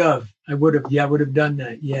 Would have. I would have. Yeah, I would have done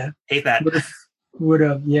that. Yeah. Hate that. Would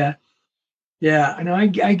have. Yeah. Yeah. And I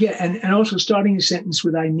get, and also starting a sentence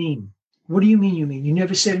with I mean. What do you mean you mean? You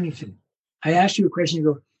never said anything. I asked you a question.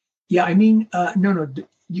 You go, yeah, I mean, no.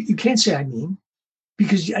 You can't say I mean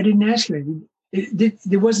because I didn't ask you anything.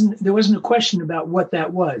 There wasn't a question about what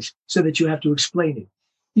that was so that you have to explain it.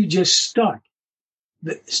 You just start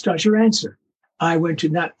your answer. I went to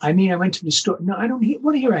the store. No, I don't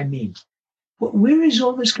want to hear I mean. Well, where is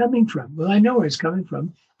all this coming from? Well, I know where it's coming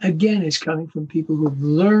from. Again, it's coming from people who have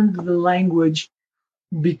learned the language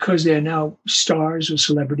because they're now stars or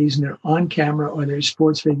celebrities and they're on camera or they're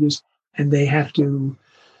sports figures and they have to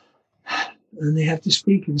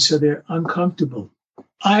speak. And so they're uncomfortable.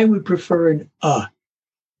 I would prefer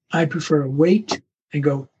I'd prefer a wait and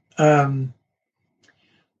go,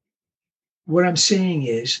 what I'm saying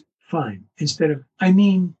is fine. Instead of, I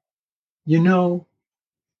mean,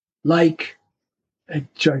 like,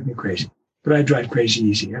 it drives me crazy, but I drive crazy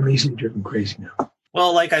easy. I'm easily driven crazy now.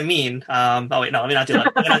 Well, like, I mean, oh wait, no, let me not do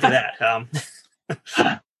that. Let me not do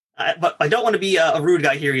that. But I don't want to be a rude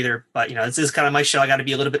guy here either. But this is kind of my show. I got to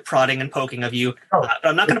be a little bit prodding and poking of you. But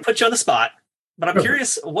I'm not going to put you on the spot. But I'm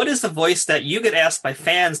curious, what is the voice that you get asked by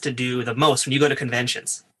fans to do the most when you go to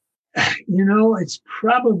conventions? It's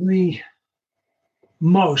probably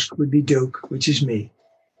most would be Duke, which is me.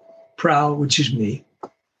 Prowl, which is me,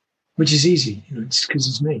 which is easy. It's because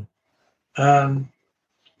it's me.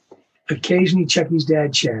 Occasionally Chucky's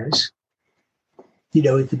dad, Chaz.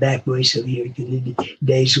 With the back voice over here, the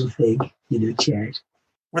nasal thing, Chaz.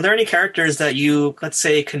 Were there any characters that you, let's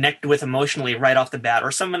say, connected with emotionally right off the bat,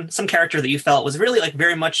 or some character that you felt was really like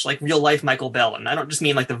very much like real life Michael Bell? And I don't just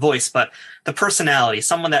mean like the voice, but the personality,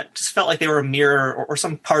 someone that just felt like they were a mirror or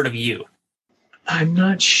some part of you. I'm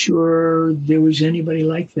not sure there was anybody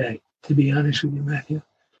like that, to be honest with you, Matthew.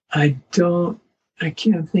 I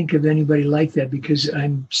can't think of anybody like that because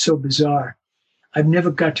I'm so bizarre. I've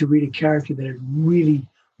never got to read a character that had really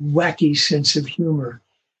wacky sense of humor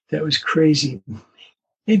that was crazy.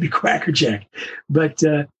 Maybe Quackerjack. But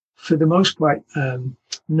for the most part,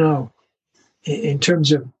 no. In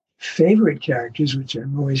terms of favorite characters, which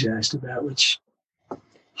I'm always asked about, which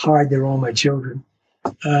hard, they're all my children.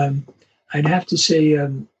 I'd have to say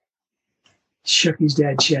Chucky's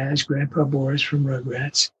dad, Chaz, Grandpa Boris from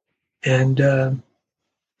Rugrats, and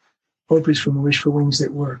Opus from A Wish for Wings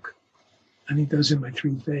That Work. I think those are my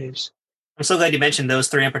three faves. I'm so glad you mentioned those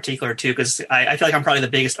three in particular, too, because I feel like I'm probably the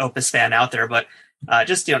biggest Opus fan out there. But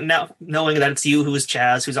just, now knowing that it's you who's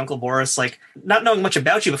Chaz, who's Uncle Boris, like not knowing much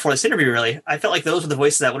about you before this interview, really, I felt like those were the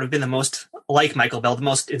voices that would have been the most like Michael Bell, the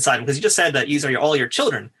most inside him, because you just said that these are all your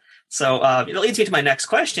children. So it leads me to my next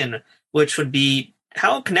question, which would be,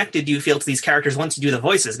 how connected do you feel to these characters once you do the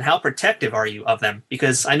voices, and how protective are you of them?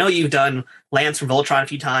 Because I know you've done Lance from Voltron a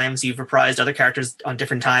few times, you've reprised other characters on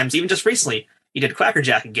different times, even just recently you did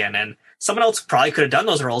Quackerjack again, and someone else probably could have done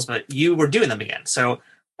those roles, but you were doing them again. So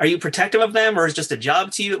are you protective of them, or is it just a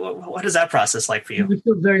job to you? What is that process like for you? I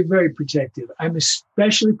feel very, very protective. I'm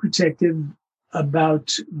especially protective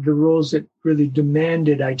about the roles that really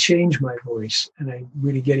demanded I change my voice and I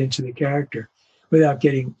really get into the character without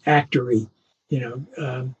getting actory,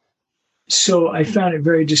 So I found it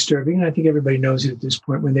very disturbing, and I think everybody knows it at this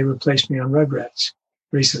point, when they replaced me on Rugrats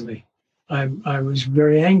recently. I was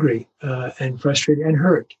very angry and frustrated and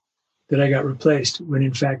hurt that I got replaced, when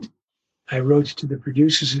in fact I wrote to the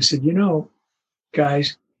producers and said,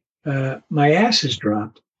 guys, my ass has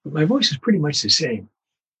dropped. but my voice is pretty much the same.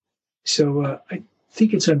 So I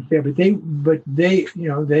think it's unfair, but they, I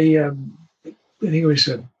think it was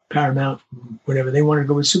Paramount, whatever. They wanted to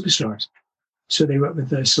go with superstars, so they went with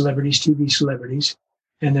the celebrities, TV celebrities,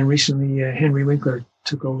 and then recently Henry Winkler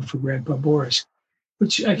took over for Grandpa Boris,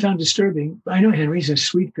 which I found disturbing. I know Henry's a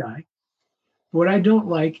sweet guy. What I don't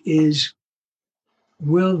like is,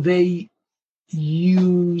 will they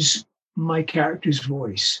use my character's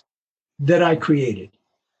voice that I created?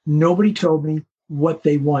 Nobody told me what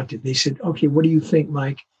they wanted. They said, "Okay, what do you think,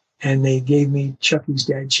 Mike?" And they gave me Chucky's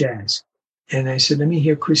dad, Chaz. And I said, "Let me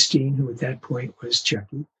hear Christine," who at that point was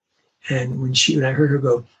Chucky. And when I heard her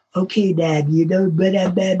go, "Okay, Dad,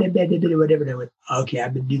 whatever," and I went, "Okay,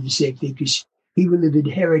 I'm going to do the same thing because he will have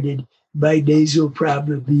inherited my nasal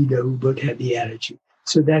problem, but have the attitude."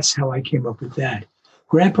 So that's how I came up with that.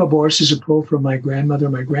 Grandpa Boris is a pull from my grandmother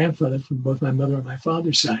and my grandfather, from both my mother and my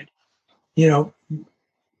father's side.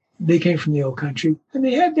 They came from the old country, and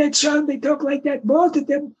they had that sound. They talk like that, both of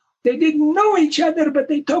them. They didn't know each other, but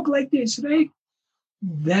they talk like this, right?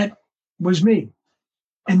 That was me.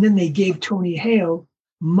 And then they gave Tony Hale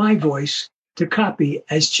my voice to copy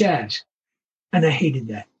as Chaz. And I hated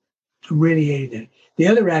that. I really hated that. The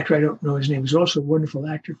other actor, I don't know his name, is also a wonderful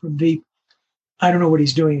actor from Veep. I don't know what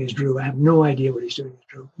he's doing as Drew. I have no idea what he's doing as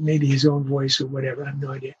Drew. Maybe his own voice or whatever. I have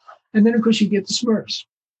no idea. And then, of course, you get the Smurfs,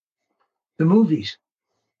 the movies.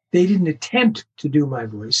 They didn't attempt to do my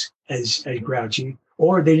voice as Grouchy,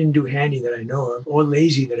 or they didn't do Handy that I know of, or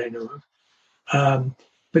Lazy that I know of.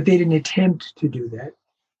 But they didn't attempt to do that.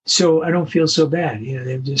 So I don't feel so bad.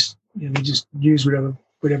 They just use whatever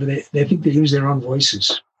they think they use their own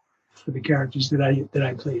voices for the characters that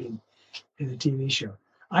I played in the TV show.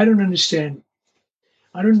 I don't understand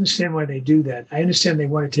why they do that. I understand they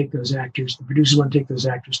want to take those actors, the producers want to take those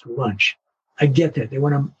actors to lunch. I get that. They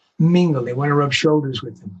want to mingle. They want to rub shoulders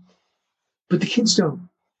with them. But the kids don't.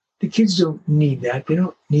 The kids don't need that. They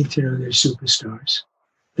don't need to know they're superstars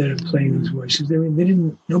that are playing those voices.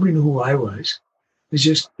 Nobody knew who I was. It's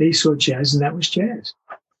just they saw Chaz, and that was Chaz,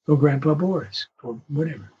 or Grandpa Boris, or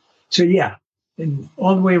whatever. So yeah, and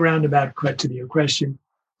all the way around about to your question,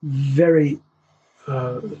 very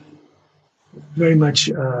much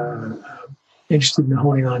interested in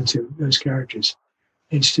holding on to those characters,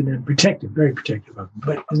 interested in very protective of them.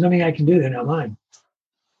 But there's nothing I can do. They're not mine.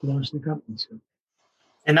 It belongs to the company. So.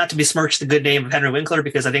 And not to besmirch the good name of Henry Winkler,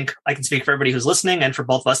 because I think I can speak for everybody who's listening and for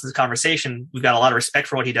both of us in this conversation. We've got a lot of respect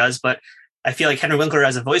for what he does, but I feel like Henry Winkler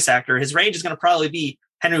as a voice actor, his range is going to probably be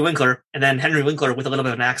Henry Winkler and then Henry Winkler with a little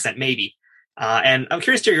bit of an accent, maybe. And I'm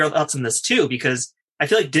curious to hear your thoughts on this too, because I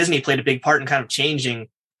feel like Disney played a big part in kind of changing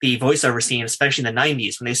the voiceover scene, especially in the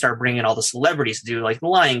 90s when they started bringing all the celebrities to do like The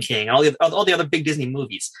Lion King and all the other big Disney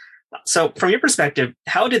movies. So from your perspective,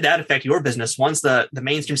 how did that affect your business once the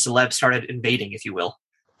mainstream celebs started invading, if you will?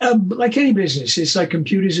 Like any business, it's like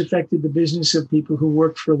computers affected the business of people who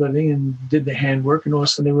worked for a living and did the handwork, and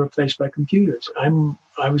also they were replaced by computers. I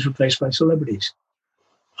was replaced by celebrities.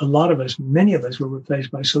 Many of us were replaced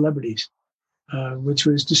by celebrities, which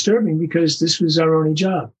was disturbing because this was our only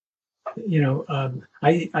job.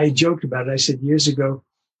 I joked about it. I said years ago,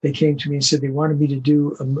 they came to me and said they wanted me to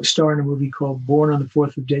do a star in a movie called Born on the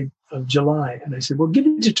 4th of July. And I said, well, give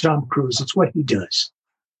it to Tom Cruise. It's what he does.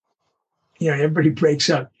 Everybody breaks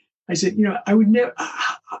up. I said, I would never,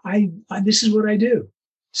 this is what I do.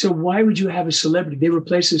 So why would you have a celebrity? They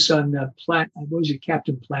replaced us on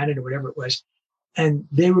Captain Planet or whatever it was. And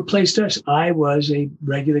they replaced us. I was a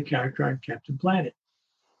regular character on Captain Planet.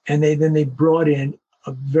 And then they brought in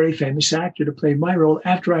a very famous actor to play my role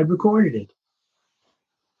after I'd recorded it.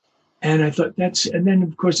 And I thought and then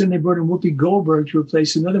of course, they brought in Whoopi Goldberg to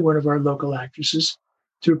replace another one of our local actresses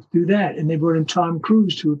to do that. And they brought in Tom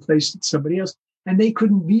Cruise to replace somebody else. And they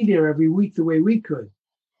couldn't be there every week the way we could.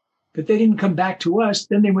 But they didn't come back to us.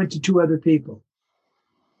 Then they went to 2 other people.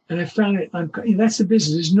 And I found it, that's the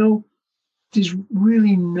business. There's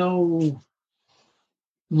really no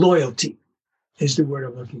loyalty is the word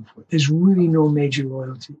I'm looking for. There's really no major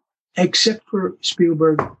loyalty, except for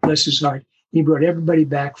Spielberg, bless his heart. He brought everybody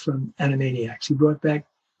back from Animaniacs. He brought back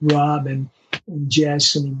Rob and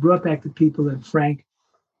Jess, and he brought back the people and Frank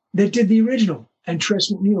that did the original. And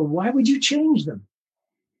Tress MacNeille, why would you change them?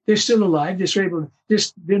 They're still alive. They're still able.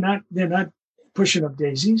 They're not pushing up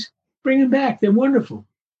daisies. Bring them back. They're wonderful.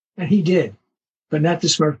 And he did, but not the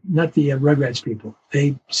Rugrats people.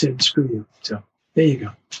 They said screw you. So there you go.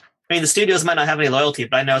 I mean, the studios might not have any loyalty,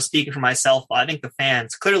 but I know, speaking for myself, I think the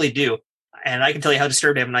fans clearly do. And I can tell you how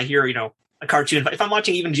disturbed I am when I hear, a cartoon. If I'm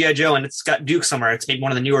watching even G.I. Joe and it's got Duke somewhere, it's maybe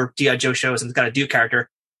one of the newer G.I. Joe shows and it's got a Duke character,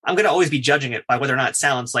 I'm going to always be judging it by whether or not it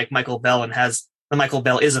sounds like Michael Bell and has the Michael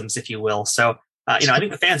Bell isms, if you will. So, I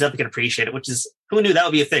think the fans definitely can appreciate it, which is, who knew that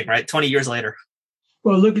would be a thing, right? 20 years later.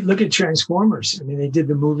 Well, look at Transformers. I mean, they did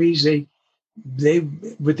the movies. They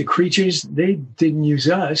with the creatures, they didn't use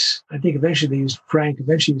us. I think eventually they used Frank.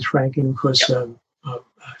 Eventually it was Frank, and of course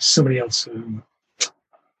somebody else,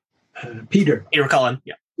 Peter. Peter Cullen,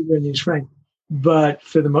 yeah. Peter and used Frank. But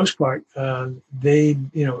for the most part, they,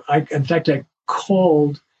 in fact, I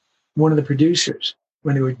called one of the producers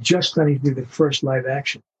when they were just starting to do the first live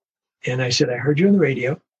action. And I said, I heard you on the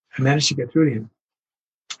radio. I managed to get through to him.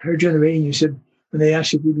 I heard you on the radio, and you said, when they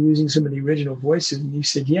asked you if you'd be using some of the original voices, and you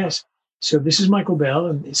said, yes. So this is Michael Bell.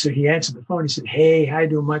 And so he answered the phone. He said, hey, how you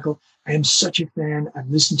doing, Michael? I am such a fan. I've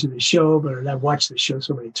listened to the show, but I've watched the show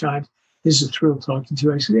so many times. This is a thrill talking to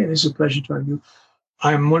you. I said, yeah, this is a pleasure talking to you.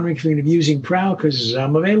 I'm wondering if you're going to be using Prowl because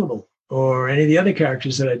I'm available, or any of the other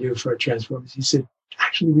characters that I do for Transformers. He said,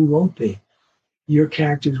 actually, we won't be. Your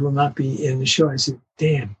characters will not be in the show. I said,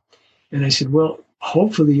 damn. And I said, well,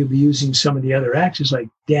 hopefully you'll be using some of the other actors like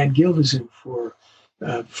Dan Gilvezan for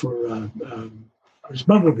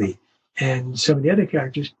Bumblebee, and some of the other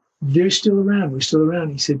characters. They're still around. We're still around.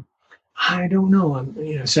 He said, I don't know.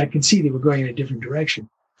 So I can see they were going in a different direction.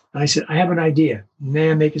 And I said, I have an idea.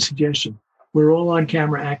 May I make a suggestion? We're all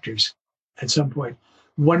on-camera actors at some point.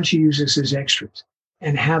 Why don't you use us as extras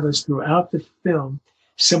and have us throughout the film,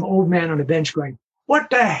 some old man on a bench going, what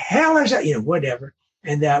the hell is that? Whatever.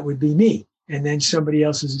 And that would be me. And then somebody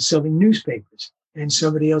else is selling newspapers, and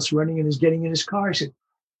somebody else running and is getting in his car. I said,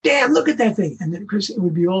 damn, look at that thing. And then, because it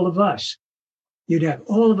would be all of us. You'd have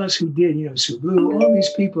all of us who did, Sulu, all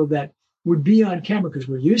these people that would be on camera because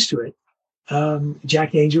we're used to it.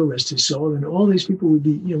 Jack Angel, rest his soul, and all these people would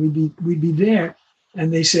be, we'd be there.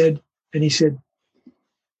 And he said,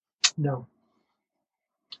 no.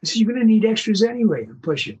 I said, you're going to need extras anyway. I'm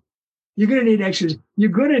pushing. You're going to need extras. You're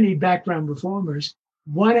going to need background performers.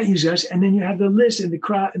 Why not use us? And then you have the list, and the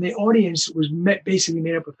crowd and the audience was basically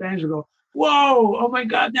made up of fans who go, whoa, oh my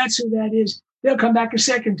God, that's who that is. They'll come back a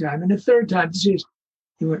second time and a third time. He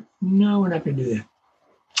went, no, we're not going to do that.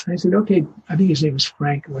 I said, okay, I think his name was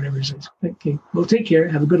Frank or whatever. He says, okay, well, take care.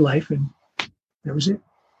 Have a good life. And that was it.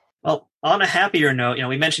 Well, on a happier note,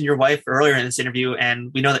 we mentioned your wife earlier in this interview,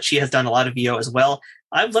 and we know that she has done a lot of VO as well.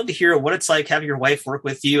 I'd love to hear what it's like having your wife work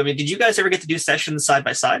with you. I mean, did you guys ever get to do sessions side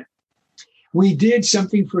by side? We did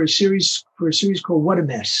something for a series called What a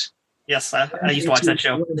Mess. Yes, I used to watch that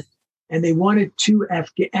show. And they wanted two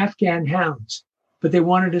Afghan hounds, but they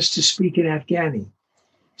wanted us to speak in Afghani.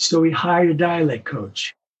 So we hired a dialect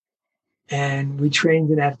coach, and we trained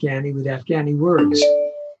in Afghani with Afghani words.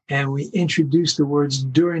 And we introduced the words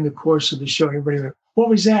during the course of the show. Everybody went, what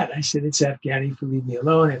was that? I said, it's Afghani for leave me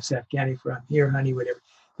alone. It's Afghani for I'm here, honey, whatever.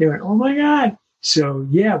 They went, oh my God. So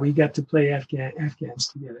yeah, we got to play Afghans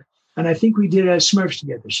together. And I think we did Smurfs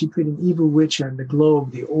together. She played an evil witch on the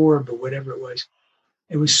globe, the orb, or whatever it was.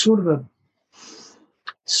 It was sort of a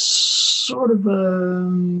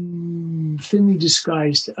thinly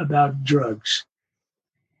disguised about drugs.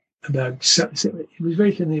 It was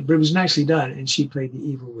very thinly, but it was nicely done. And she played the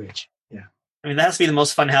evil witch. Yeah. I mean, that has to be the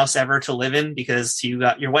most fun house ever to live in, because you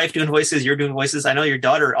got your wife doing voices, you're doing voices. I know your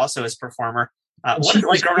daughter also is a performer. What is it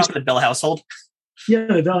like growing up in the Bell household? Yeah,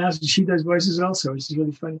 the Bell house, she does voices also. It's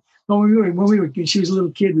really funny. When she was a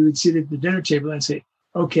little kid, we would sit at the dinner table and say,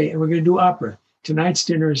 okay, and we're going to do opera. Tonight's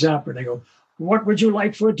dinner is opera. And I go, what would you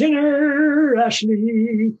like for dinner,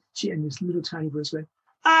 Ashley? She, and this little tiny voice went,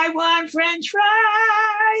 I want French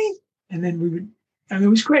fries. And then it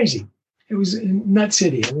was crazy. It was in Nut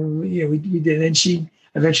City. I mean, we did. And she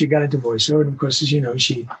eventually got into voiceover. And of course, as you know,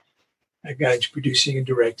 I got into producing and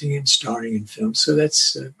directing and starring in films. So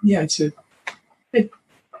that's,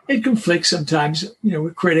 it conflicts sometimes,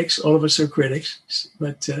 with critics. All of us are critics,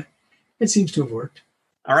 but it seems to have worked.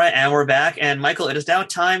 All right, and we're back. And Michael, it is now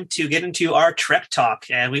time to get into our Trek talk.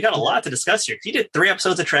 And we got a lot to discuss here. You did 3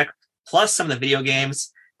 episodes of Trek, plus some of the video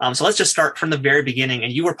games. So let's just start from the very beginning.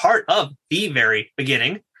 And you were part of the very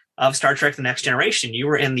beginning of Star Trek The Next Generation. You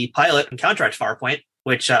were in the pilot and Counteract Farpoint,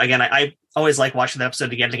 which, again, I always like watching that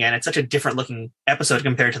episode again and again. It's such a different looking episode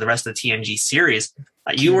compared to the rest of the TNG series.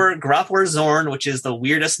 You were Groppler Zorn, which is the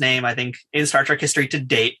weirdest name, I think, in Star Trek history to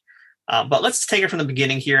date. But let's take it from the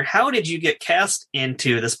beginning here. How did you get cast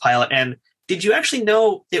into this pilot? And did you actually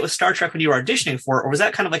know it was Star Trek when you were auditioning for it, or was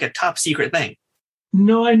that kind of like a top secret thing?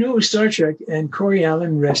 No, I knew it was Star Trek. And Corey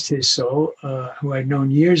Allen, rest his soul, who I'd known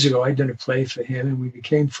years ago, I'd done a play for him, and we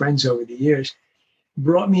became friends over the years,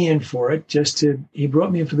 brought me in for it. He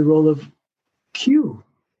brought me in for the role of Q.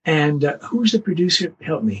 And who's the producer?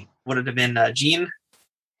 Help me. Would it have been Gene?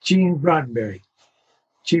 Gene Roddenberry.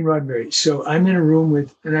 Gene Roddenberry. So I'm in a room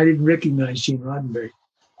with, and I didn't recognize Gene Roddenberry.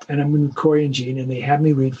 And I'm with Corey and Gene, and they have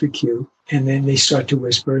me read for Q. And then they start to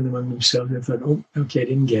whisper among themselves. I thought, oh, okay, I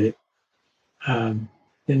didn't get it. Then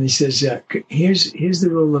he says, here's the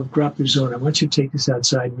role of Groppler's Zone. I want you to take this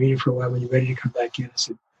outside and read it for a while when you're ready to come back in. I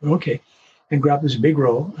said, okay. And Groppler's a big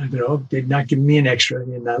role. I thought, oh, they're not giving me an extra.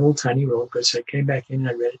 They're not a little tiny role. But so I came back in and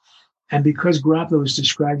I read it. And because Groppler was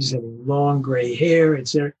described as having long gray hair,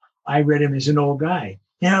 etc., I read him as an old guy.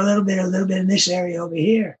 A little bit in this area over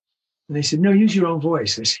here. And they said, no, use your own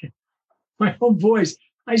voice. I said, my own voice?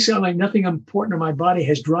 I sound like nothing important in my body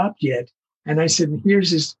has dropped yet. And I said,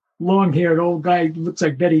 here's this long-haired old guy who looks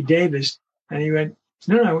like Betty Davis. And he went,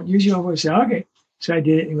 no, use your own voice. I said, okay. So I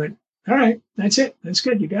did it. And he went, all right, that's it. That's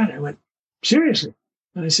good. You got it. I went, seriously?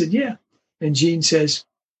 And I said, yeah. And Gene says,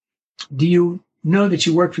 do you know that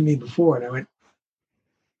you worked for me before? And I went,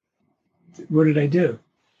 what did I do?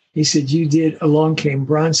 He said, you did Along Came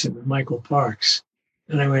Bronson with Michael Parks.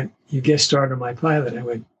 And I went, you guest starred on my pilot. I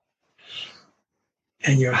went,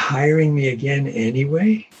 and you're hiring me again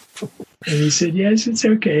anyway? And he said, yes, it's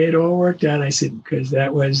okay. It all worked out. I said, because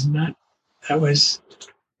that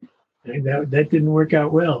didn't work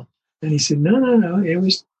out well. And he said, no, it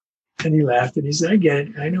was, and he laughed and he said, I get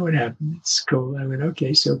it. I know what happened. It's cool. I went,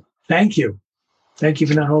 okay, so thank you. Thank you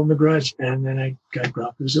for not holding the grudge. And then I got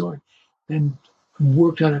Groppler's Zone and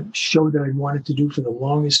worked on a show that I wanted to do for the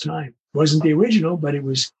longest time. It wasn't the original, but it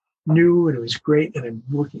was new and it was great. And I'm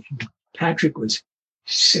working. Patrick was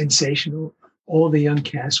sensational. All the young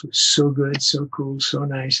cast was so good, so cool, so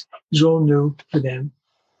nice. It was all new for them,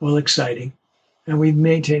 all exciting. And we've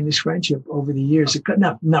maintained this friendship over the years. We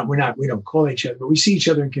don't call each other, but we see each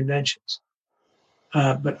other in conventions.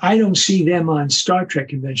 But I don't see them on Star Trek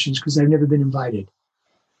conventions because I've never been invited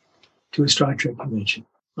to a Star Trek convention.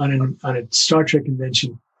 On a Star Trek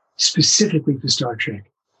convention specifically for Star Trek.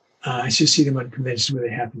 I just see them on conventions where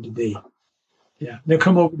they happen to be. Yeah, they'll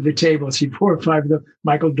come over to the table, see 4 or 5 of them,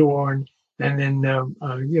 Michael Dorn, and then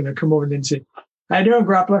come over and then say, "How you doing,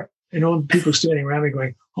 Groppler?" And all the people standing around me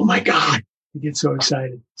going, "Oh my God!" They get so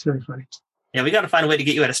excited. It's very funny. Yeah, we got to find a way to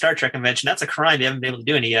get you at a Star Trek convention. That's a crime. You haven't been able to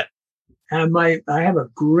do any yet. And I have a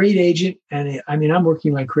great agent, and I'm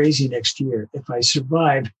working like crazy next year. If I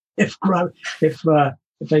survive, if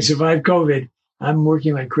I survive COVID, I'm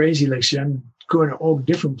working like crazy next year. I'm going to all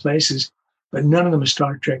different places, but none of them are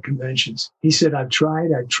Star Trek conventions. He said, I've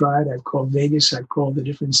tried. I've called Vegas. I've called the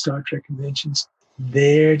different Star Trek conventions.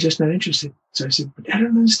 They're just not interested. So I said, but I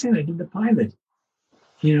don't understand. I did the pilot.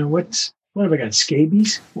 What have I got,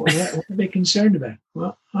 scabies? What are they concerned about?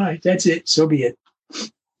 Well, all right, that's it. So be it.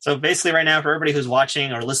 So basically right now, for everybody who's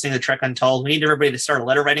watching or listening to Trek Untold, we need everybody to start a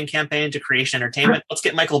letter writing campaign to Creation Entertainment. Let's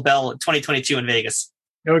get Michael Bell in 2022 in Vegas.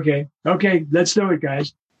 Okay, let's do it,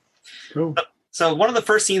 guys. Cool. So one of the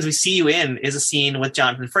first scenes we see you in is a scene with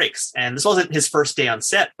Jonathan Frakes. And this wasn't his first day on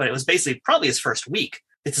set, but it was basically probably his first week.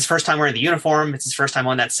 It's his first time wearing the uniform. It's his first time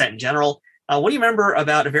on that set in general. What do you remember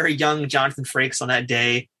about a very young Jonathan Frakes on that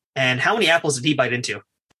day? And how many apples did he bite into?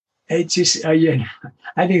 It's just, I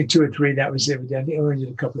think 2 or 3, that was it. I think I only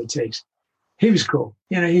did a couple of takes. He was cool.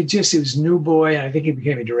 He was new boy. I think he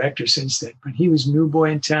became a director since then, but he was new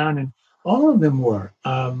boy in town, and all of them were.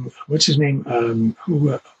 What's his name?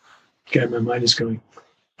 God, my mind is going.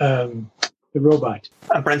 The robot.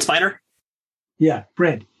 Brent Spiner? Yeah,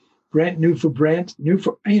 Brent. Brent, new for,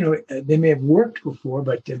 they may have worked before,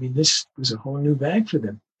 but this was a whole new bag for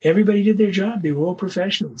them. Everybody did their job. They were all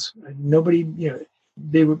professionals. Nobody,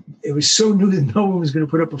 it was so new that no one was going to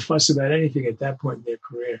put up a fuss about anything at that point in their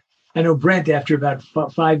career. I know Brent, after about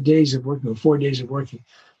 5 days of working, or 4 days of working,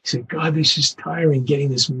 he said, God, this is tiring getting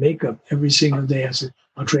this makeup every single day. I said,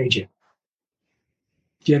 I'll trade you.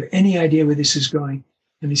 Do you have any idea where this is going?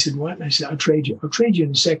 And he said, what? And I said, I'll trade you. I'll trade you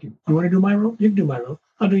in a second. You want to do my role? You can do my role.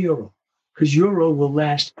 I'll do your role. Because your role will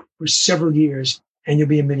last for several years and you'll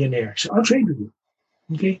be a millionaire. So I'll trade with you.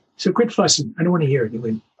 Okay? So quit fussing. I don't want to hear it. He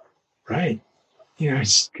went, right.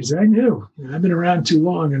 Because I knew. I've been around too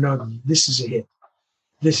long to know this is a hit.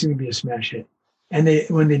 This is going to be a smash hit. And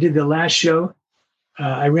when they did the last show,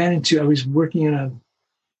 I was working on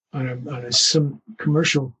some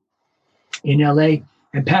commercial in LA,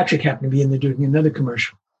 and Patrick happened to be in there doing another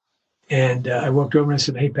commercial. And I walked over and I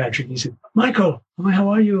said, hey, Patrick. He said, Michael, how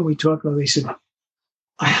are you? And we talked. And he said,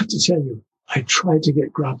 I have to tell you, I tried to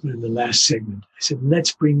get Groppler in the last segment. I said,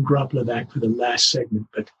 let's bring Groppler back for the last segment,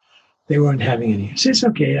 but they weren't having any. I said, it's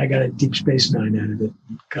okay. I got a Deep Space Nine out of it,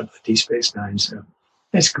 a couple of Deep Space Nines. So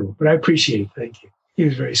that's cool. But I appreciate it. Thank you. He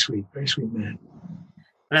was very sweet man.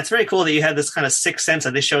 And that's very cool that you had this kind of sixth sense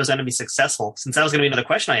that this show is going to be successful. Since that was going to be another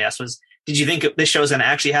question I asked was, did you think this show is going to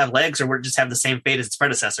actually have legs, or would it just have the same fate as its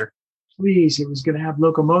predecessor? Please, it was going to have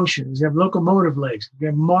locomotion. It was going to have locomotive legs. It was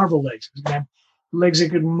going to have marvel legs. It was going to have legs that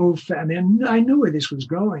could move. I mean, I knew where this was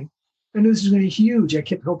going. I knew this was going to be huge. I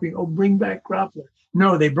kept hoping, bring back Groppler.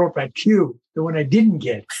 No, they brought back Q, the one I didn't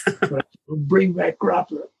get. But bring back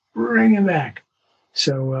Groppler. Bring him back.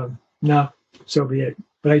 So, no, so be it.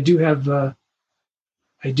 But I do have the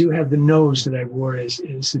nose that I wore is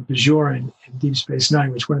the Bajoran in Deep Space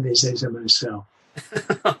Nine, which one of these days I'm going to sell.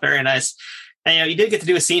 Very nice. And you did get to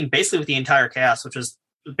do a scene basically with the entire cast, which was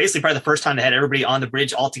basically probably the first time they had everybody on the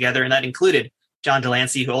bridge all together, and that included John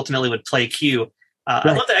Delancey, who ultimately would play Q. Right.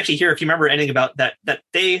 I'd love to actually hear if you remember anything about that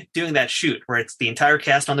day doing that shoot, where it's the entire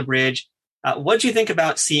cast on the bridge. What did you think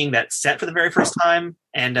about seeing that set for the very first time?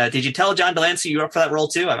 And did you tell John Delancey you were up for that role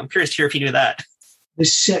too? I'm curious to hear if you knew that. The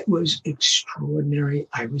set was extraordinary.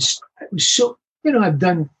 I was so, I've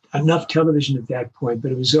done enough television at that point,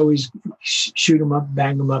 but it was always shoot them up,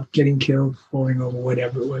 bang them up, getting killed, falling over,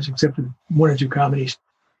 whatever it was, except for one or two comedies.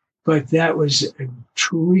 But that was a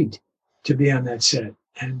treat to be on that set.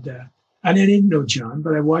 And I didn't know John,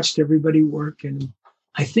 but I watched everybody work. And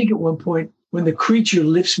I think at one point when the creature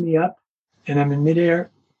lifts me up and I'm in midair,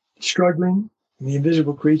 struggling, the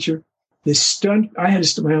invisible creature, I had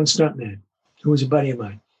my own stuntman who was a buddy of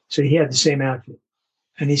mine. So he had the same outfit.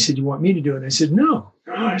 And he said, you want me to do it? And I said, no,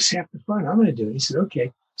 that's half the fun. I'm going to do it. He said,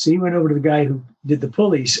 okay. So he went over to the guy who did the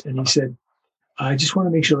pulleys and he said, I just want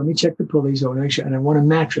to make sure, let me check the pulleys. And I want a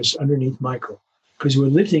mattress underneath Michael because we're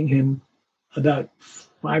lifting him about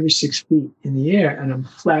 5 or 6 feet in the air and I'm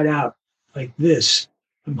flat out like this.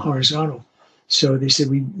 I'm horizontal. So they said,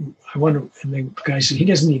 and the guy said, he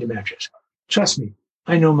doesn't need a mattress. Trust me.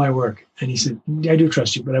 I know my work. And he said, I do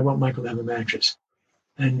trust you, but I want Michael to have a mattress.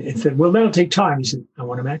 And it said, well, that'll take time. He said, I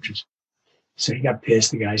want a mattress. So he got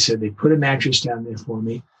pissed. The guy said, they put a mattress down there for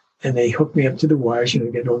me and they hooked me up to the wires. They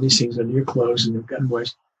get all these things under your clothes and they've got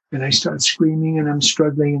wires. And I start screaming and I'm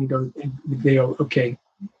struggling and they go, okay,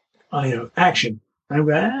 action. And I'm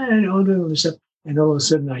going, all this stuff. And all of a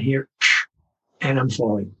sudden I hear, and I'm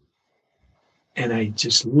falling. And I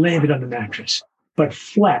just landed on the mattress, but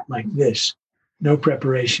flat like this, no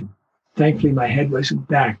preparation. Thankfully, my head wasn't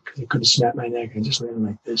back because I could have snapped my neck. I just landed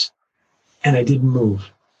like this. And I didn't move.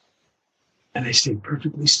 And I stayed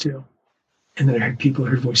perfectly still. And then I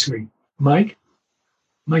heard voices going, Mike,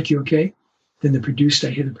 you okay? Then I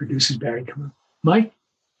hear the producer's Barry come up. Mike?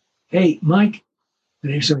 Hey, Mike.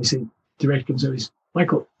 And I hear somebody say, director comes over, he's,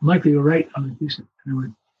 Michael, you're right. I'm going to do something. And I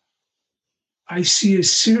went, I see a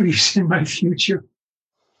series in my future.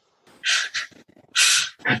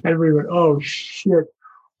 And everybody went, oh, shit.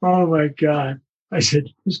 Oh, my God. I said,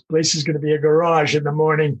 this place is going to be a garage in the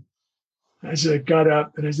morning. I said, I got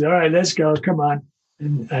up and I said, all right, let's go. Come on.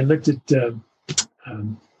 And I looked at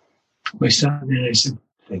my son and I said,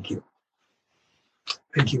 thank you.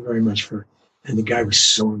 Thank you very much and the guy was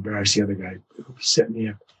so embarrassed, the other guy who set me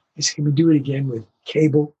up. I said, can we do it again with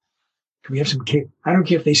cable? Can we have some cable? I don't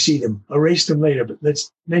care if they see them. Erase them later, but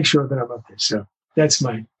let's make sure that I'm up there. So that's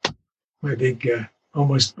my big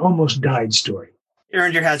almost died story. You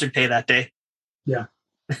earned your hazard pay that day. Yeah.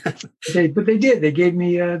 But they did. They gave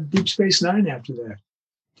me Deep Space Nine after that.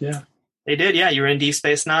 Yeah. They did, yeah. You were in Deep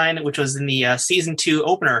Space Nine, which was in the season 2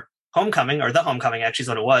 opener, Homecoming, or The Homecoming, actually is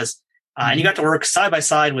what it was. And you got to work side by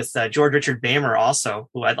side with George Richard Bamer also,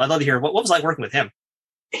 who I'd love to hear. What was it like working with him?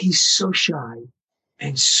 He's so shy.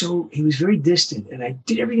 And so he was very distant. And I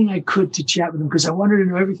did everything I could to chat with him because I wanted to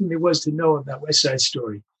know everything there was to know about West Side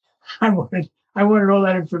Story. I wanted all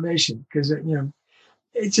that information because,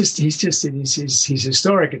 he's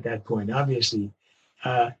historic at that point, obviously.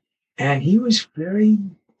 And he was very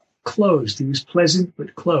closed. He was pleasant,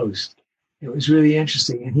 but closed. It was really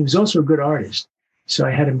interesting. And he was also a good artist. So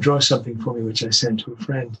I had him draw something for me, which I sent to a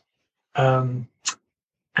friend.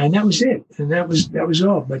 And that was it. And that was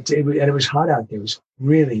all. But it was hot out there. It was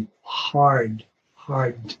really hard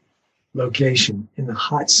location in the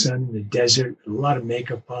hot sun, in the desert, a lot of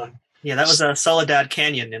makeup on. Yeah, that was Soledad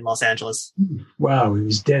Canyon in Los Angeles. Wow, it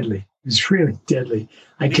was deadly. It was really deadly.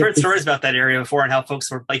 I've heard stories about that area before and how folks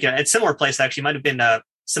were like, it's a similar place actually. Might have been a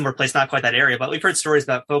similar place, not quite that area, but we've heard stories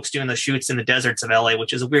about folks doing the shoots in the deserts of LA,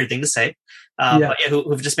 which is a weird thing to say. But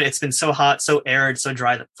who've just been, it's been so hot, so arid, so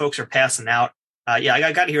dry that folks are passing out.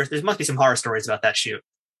 I got to hear, there must be some horror stories about that shoot.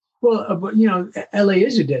 Well, but LA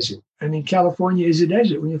is a desert. I mean, California is a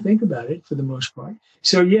desert when you think about it, for the most part.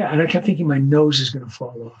 So yeah, and I kept thinking my nose is going to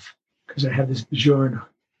fall off because I have this Bajoran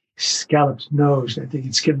scalloped nose. I think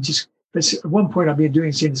it's going to but at one point I'll be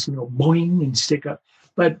doing something that's going to go boing and stick up.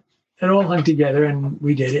 But it all hung together, and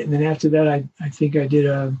we did it. And then after that, I think I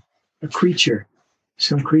did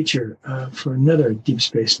some creature for another Deep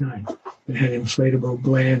Space Nine that had inflatable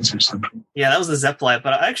glands or something. Yeah, that was the Zeppelite.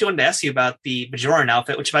 But I actually wanted to ask you about the Bajoran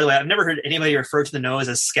outfit, which, by the way, I've never heard anybody refer to the nose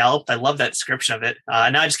as scalloped. I love that description of it.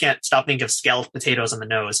 And now I just can't stop thinking of scalloped potatoes on the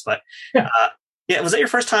nose. But yeah, was that your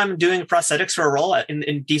first time doing prosthetics for a role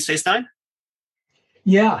in Deep Space Nine?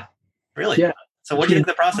 Yeah. Really? Yeah. So what do you think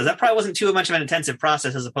of the process? That probably wasn't too much of an intensive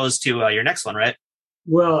process as opposed to your next one, right?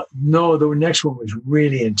 Well, no, the next one was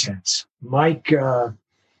really intense. Mike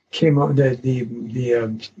came over, the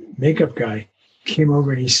makeup guy came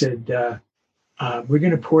over and he said, we're going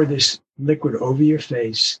to pour this liquid over your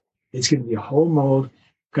face. It's going to be a whole mold,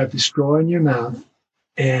 got the straw in your mouth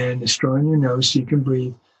and the straw in your nose so you can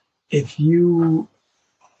breathe. If you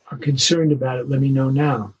are concerned about it, let me know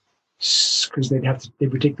now. Because they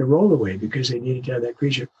would take the role away because they needed to have that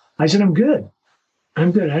creature. I said, I'm good. I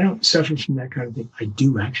don't suffer from that kind of thing. I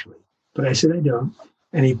do actually, but I said I don't.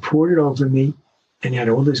 And he poured it over me, and he had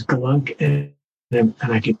all this glunk, and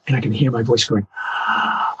I can hear my voice going.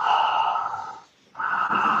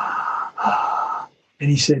 And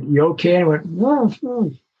he said, "You okay?" And I went,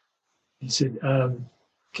 "No." He said,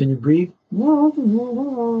 "Can you breathe?"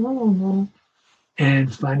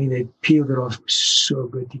 And finally, they peeled it off. It was so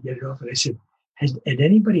good to get it off. And I said, did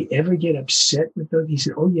anybody ever get upset with those? He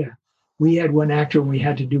said, "Oh, yeah. We had one actor and we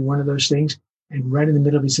had to do one of those things. And right in the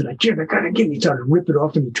middle of it, he said, I gotta give it. He started to rip it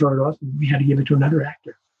off and he tore it off. And we had to give it to another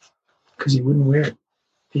actor because he wouldn't wear it.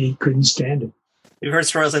 He couldn't stand it." We've heard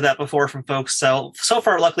stories like that before from folks. So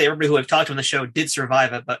far, luckily, everybody who I've talked to on the show did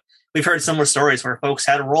survive it. But we've heard similar stories where folks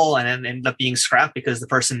had a role and then ended up being scrapped because the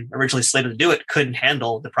person originally slated to do it couldn't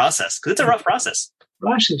handle the process. Because it's a rough process.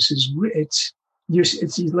 Process is it's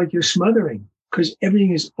like you're smothering because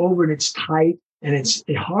everything is over and it's tight and it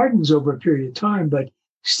hardens over a period of time, but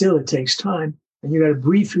still it takes time. And you got to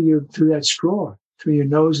breathe through that straw, through your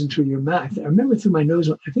nose and through your mouth. I remember through my nose.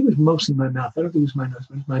 I think it was mostly my mouth. I don't think it was my nose,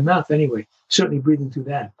 but it was my mouth anyway. Certainly breathing through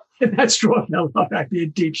that. And that straw fell off. I'd be in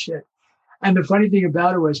deep shit. And the funny thing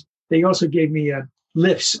about it was they also gave me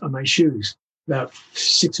lifts on my shoes, about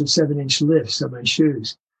 6 or 7 inch lifts on my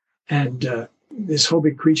shoes. And this whole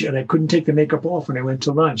big creature, and I couldn't take the makeup off when I went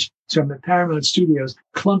to lunch. So I'm at Paramount Studios,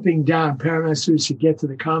 clumping down Paramount Studios to get to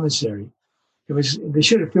the commissary. They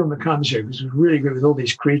should have filmed the commissary because it was really good with all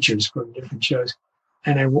these creatures from different shows.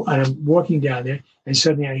 And I'm walking down there, and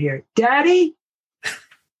suddenly I hear, "Daddy!"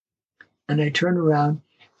 And I turn around,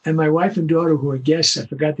 and my wife and daughter, who are guests, I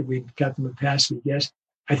forgot that we got them a pass to be guests.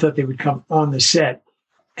 I thought they would come on the set.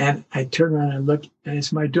 And I turn around and look, and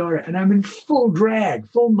it's my daughter, and I'm in full drag,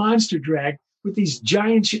 full monster drag, with these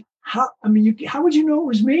giant how would you know it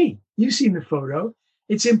was me? You've seen the photo.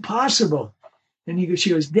 It's impossible. And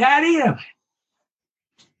she goes, "Daddy."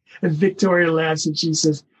 And Victoria laughs and she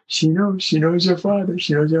says, she knows her father.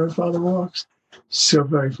 She knows how her father walks. So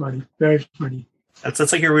very funny. Very funny.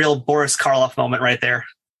 That's like your real Boris Karloff moment right there.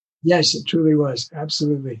 Yes, it truly was.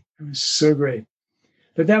 Absolutely. It was so great.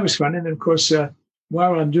 But that was fun. And then, of course,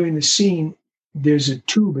 while I'm doing the scene, there's a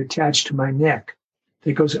tube attached to my neck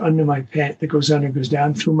that goes under my pants, goes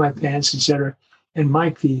down through my pants, etc. And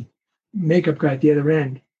Mike, the makeup guy at the other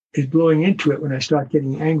end, is blowing into it when I start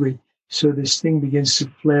getting angry. So this thing begins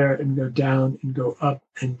to flare and go down and go up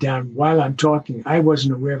and down while I'm talking. I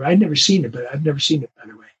wasn't aware of it. I'd never seen it, but I've never seen it, by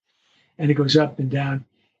the way. And it goes up and down.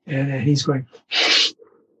 And he's going.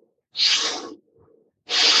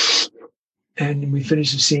 And we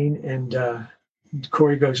finish the scene. And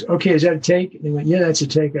Corey goes, "Okay, is that a take?" And he went, "Yeah, that's a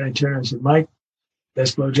take." And I turned and I said, "Mike,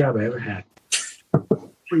 best blowjob I ever had."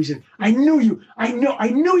 He said, I knew you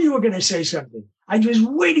were going to say something. I was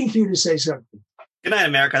waiting for you to say something. Good night,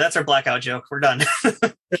 America. That's our blackout joke. We're done.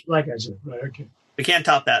 Blackout joke. Right, okay. We can't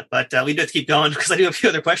top that, but we do have to keep going because I do have a few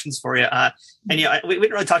other questions for you. We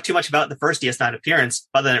didn't really talk too much about the first DS9 appearance,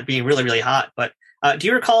 other than it being really, really hot. But do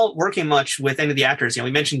you recall working much with any of the actors?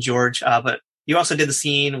 We mentioned George, but you also did the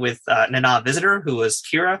scene with Nana Visitor, who was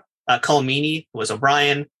Kira, Cole Meany, who was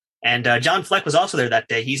O'Brien, and John Fleck was also there that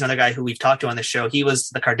day. He's another guy who we've talked to on the show. He was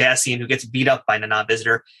the Cardassian who gets beat up by Nana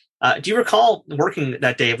Visitor. Do you recall working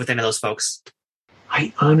that day with any of those folks?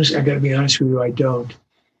 I got to be honest with you, I don't.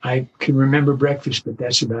 I can remember breakfast, but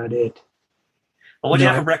that's about it. Well, what did you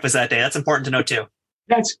have for breakfast that day? That's important to know, too.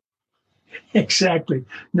 That's exactly.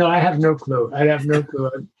 No, I have no clue. I have no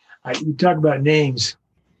clue. You talk about names.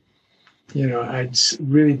 It's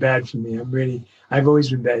really bad for me. I've always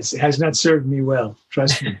been bad. It has not served me well.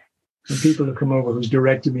 Trust me. When people have come over who's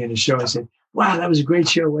directed me in a show and said, "Wow, that was a great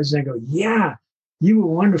show, wasn't it?" I go, "Yeah, you were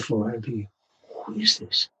wonderful." I'd be, "Who is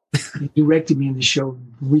this?" He directed me in the show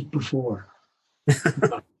the week before.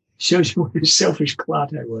 Shows you what a selfish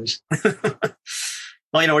clot I was.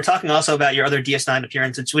 Well, we're talking also about your other DS9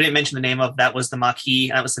 appearance, which we didn't mention the name of. That was the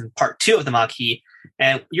Maquis. That was in part 2 of the Maquis.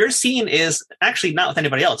 And your scene is actually not with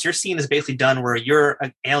anybody else. Your scene is basically done where you're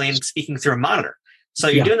an alien speaking through a monitor. So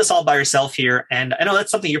you're doing this all by yourself here. And I know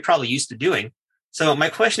that's something you're probably used to doing. So my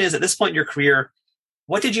question is, at this point in your career,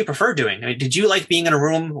 what did you prefer doing? I mean, did you like being in a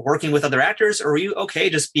room working with other actors, or were you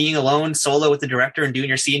okay just being alone solo with the director and doing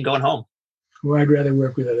your scene going home? Well, I'd rather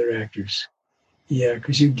work with other actors. Yeah,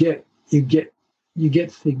 because you get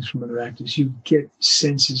things from other actors. You get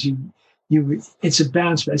senses. It's a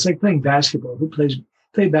bounce. It's like playing basketball.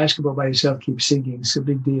 Play basketball by yourself, keep sinking. It's a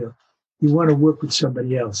big deal. You want to work with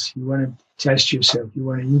somebody else. You want to test yourself.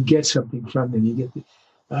 You get something from them. You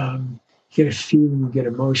get a feeling. You get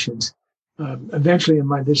emotions. Eventually, in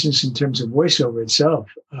my business, in terms of voiceover itself,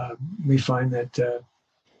 we find that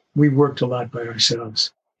we worked a lot by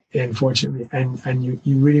ourselves. Unfortunately, and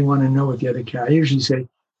you really want to know what the other character. I usually say,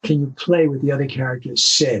 can you play what the other characters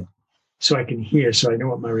said, so I can hear, so I know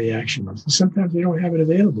what my reaction was. And sometimes they don't have it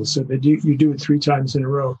available, so you do it 3 times in a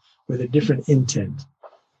row with a different intent.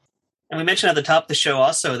 And we mentioned at the top of the show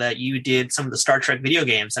also that you did some of the Star Trek video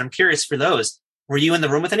games, and I'm curious for those. Were you in the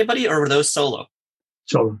room with anybody, or were those solo?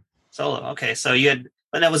 Solo. Okay, so you had.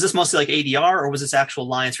 Now, was this mostly like ADR, or was this actual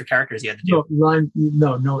lines for characters you had to do?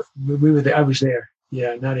 No. We were there. I was there.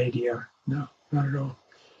 Yeah, not ADR. No, not at all.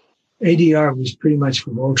 ADR was pretty much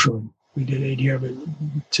for Voltron. We did ADR,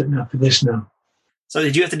 but not for this now. So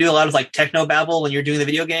did you have to do a lot of like techno babble when you're doing the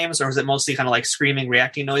video games, or was it mostly kind of like screaming,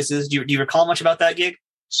 reacting noises? Do you recall much about that gig?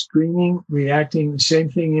 Screaming, reacting, the same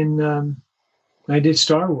thing in, I did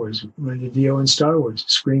Star Wars, when I did VO in Star Wars.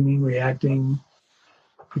 Screaming, reacting,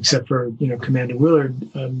 except for, Commander Willard.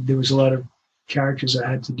 There was a lot of characters I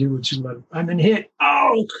had to do, which is a lot of, I'm in hit,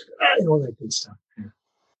 all that good stuff. Yeah.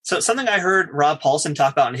 So something I heard Rob Paulson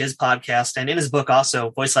talk about in his podcast and in his book also,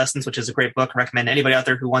 Voice Lessons, which is a great book. I recommend anybody out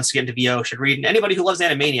there who wants to get into VO should read, and anybody who loves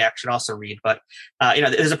Animaniac should also read. But,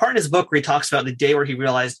 there's a part in his book where he talks about the day where he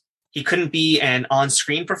realized he couldn't be an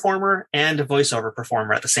on-screen performer and a voiceover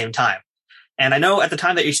performer at the same time. And I know at the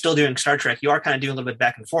time that you're still doing Star Trek, you are kind of doing a little bit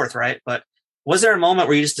back and forth, right? But was there a moment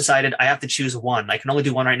where you just decided, I have to choose one? I can only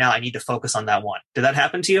do one right now. I need to focus on that one. Did that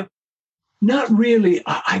happen to you? Not really.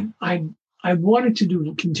 I wanted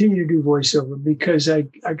to continue to do voiceover because I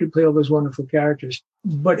could play all those wonderful characters.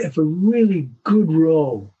 But if a really good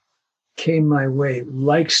role came my way,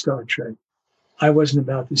 like Star Trek, I wasn't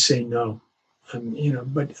about to say no.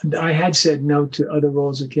 But I had said no to other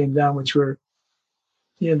roles that came down, which were,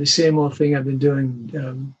 the same old thing I've been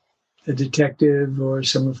doing, a detective or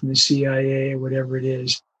someone from the CIA or whatever it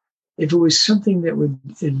is. If it was something that would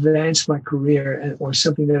advance my career or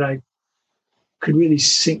something that I could really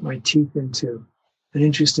sink my teeth into, an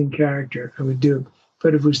interesting character, I would do it.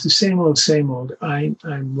 But if it was the same old, I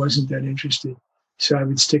wasn't that interested. So I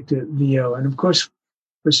would stick to VO. And of course,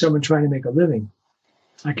 for someone trying to make a living,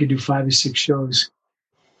 I could do 5 or 6 shows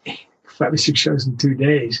in 2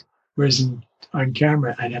 days. Whereas on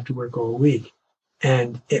camera, I'd have to work all week.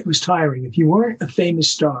 And it was tiring. If you weren't a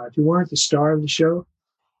famous star, if you weren't the star of the show,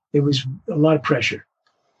 it was a lot of pressure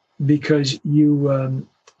because you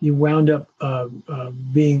wound up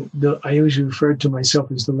being I usually referred to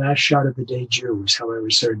myself as the last shot of the day Jew, is how I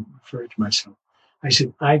referred to myself. I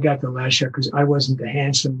said, I got the last shot because I wasn't the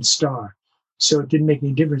handsome star. So it didn't make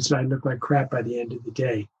any difference that I looked like crap by the end of the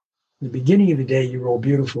day. In the beginning of the day, you're all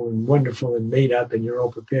beautiful and wonderful and made up and you're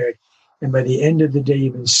all prepared. And by the end of the day,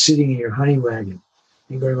 you've been sitting in your honey wagon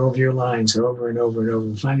and going over your lines over and over and over.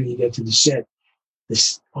 And finally, you get to the set.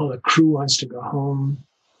 All the crew wants to go home.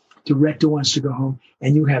 Director wants to go home.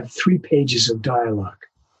 And you have 3 pages of dialogue.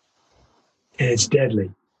 And it's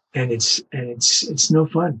deadly. And it's no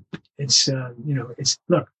fun. It's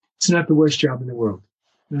not the worst job in the world.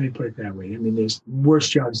 Let me put it that way. I mean, there's worse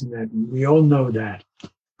jobs than that. And we all know that.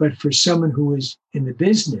 But for someone who is in the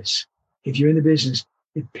business, if you're in the business,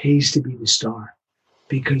 it pays to be the star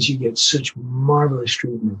because you get such marvelous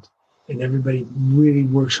treatment and everybody really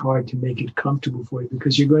works hard to make it comfortable for you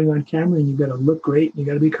because you're going on camera and you've got to look great and you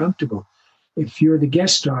got to be comfortable. If you're the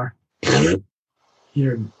guest star,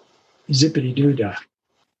 you're zippity-doo-dah.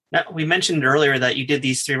 Now, we mentioned earlier that you did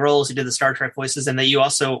these 3 roles, you did the Star Trek voices, and that you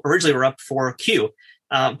also originally were up for Q.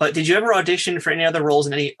 But did you ever audition for any other roles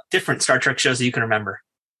in any different Star Trek shows that you can remember?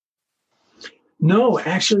 No,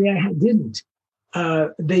 actually, I didn't.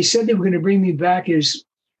 They said they were going to bring me back as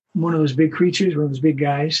one of those big creatures, one of those big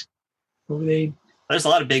guys. What were they? There's a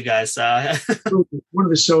lot of big guys. One of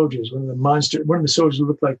the soldiers, one of the monsters, one of the soldiers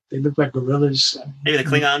looked like gorillas. Maybe the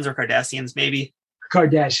Klingons or Cardassians, maybe.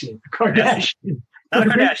 Kardashian. Not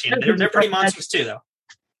Kardashian. They're pretty monsters too, though.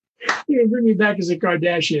 They bring me back as a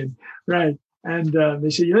Kardashian, right? And they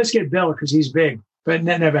said, "Yeah, let's get Bella because he's big," but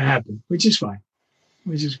that never happened, which is fine,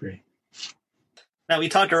 which is great. Now, we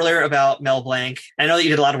talked earlier about Mel Blanc. I know that you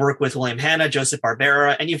did a lot of work with William Hanna, Joseph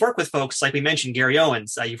Barbera, and you've worked with folks like we mentioned, Gary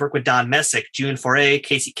Owens. You've worked with Don Messick, June Foray,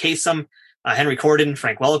 Casey Kasem, Henry Corden,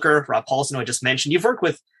 Frank Welker, Rob Paulson, who I just mentioned. You've worked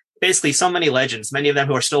with basically so many legends, many of them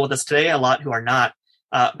who are still with us today, a lot who are not.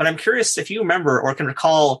 But I'm curious if you remember or can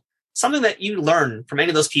recall something that you learned from any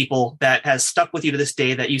of those people that has stuck with you to this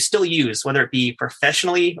day that you still use, whether it be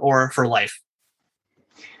professionally or for life.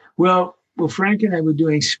 Well, Frank and I were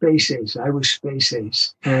doing Space Ace. I was Space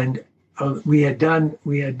Ace, and we had done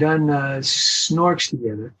Snorks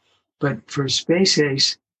together. But for Space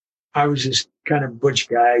Ace, I was this kind of butch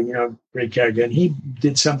guy, great character, and he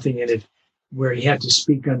did something in it where he had to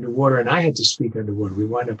speak underwater, and I had to speak underwater. We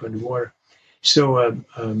wound up underwater. So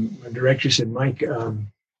the director said, "Mike,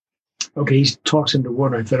 okay, he talks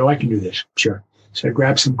underwater." I thought, "Oh, I can do this, sure." So I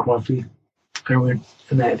grabbed some coffee. I went,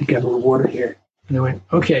 and I had to get a little water here, and I went,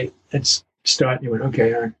 "Okay, let's start." And he went,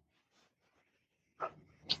 "Okay, all right."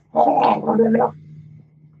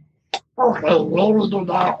 Okay, maybe do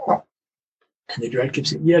that. And the director kept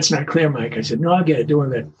saying, "Yeah, it's not clear, Mike." I said, "No, I'll get it. Doing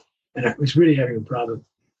that." And I was really having a problem.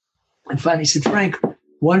 And finally he said, "Frank,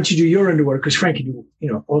 why don't you do your underwater?" Because Frank can do,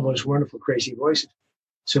 all those wonderful, crazy voices.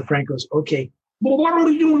 So Frank goes, "Okay, well, what do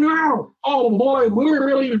we do now? Oh boy, we're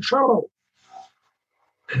really in trouble."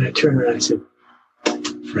 And I turned around and said,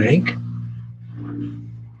 "Frank,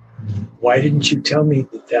 why didn't you tell me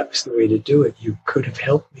that was the way to do it? You could have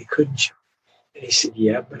helped me, couldn't you?" And he said,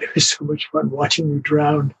 "Yeah, but it was so much fun watching you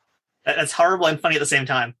drown." That's horrible and funny at the same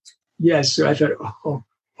time. Yes. So I thought, oh,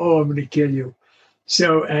 I'm going to kill you.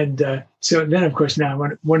 So, so then, of course, now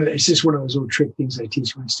it's just one of those little trick things I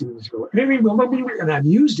teach my students. And I've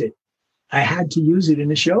used it. I had to use it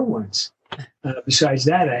in a show once. Besides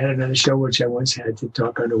that, I had another show which I once had to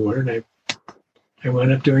talk underwater, and I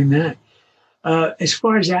wound up doing that. As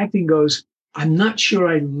far as acting goes, I'm not sure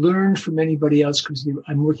I learned from anybody else because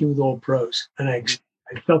I'm working with all pros, and I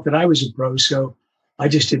felt that I was a pro, so I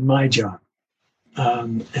just did my job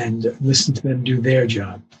and listened to them do their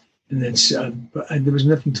job. And there was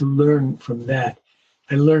nothing to learn from that.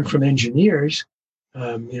 I learned from engineers,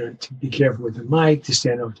 to be careful with the mic, to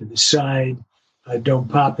stand off to the side, don't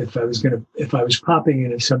pop if I was popping,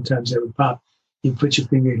 and if sometimes I would pop, you put your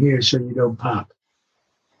finger here so you don't pop.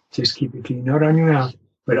 Just keep it clean, not on your mouth,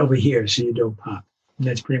 but over here so you don't pop. And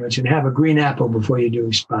that's pretty much it. And have a green apple before you do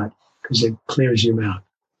a spot because it clears your mouth.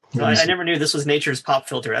 So I never knew this was nature's pop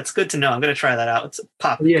filter. That's good to know. I'm going to try that out. It's a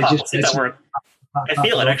pop. Yeah, pop. We'll see if that works. I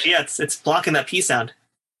feel it actually. Yeah, it's blocking that P sound.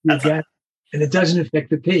 And it doesn't affect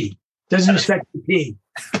the P. Doesn't affect the P.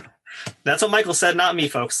 That's what Michael said, not me,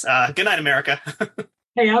 folks. Good night, America.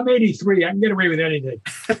 Hey, I'm 83. I can get away with anything.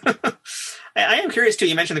 I am curious too.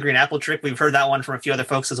 You mentioned the green apple trick. We've heard that one from a few other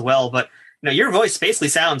folks as well. But your voice basically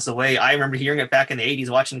sounds the way I remember hearing it back in the 80s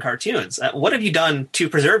watching cartoons. What have you done to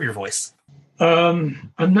preserve your voice?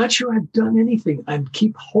 I'm not sure I've done anything. I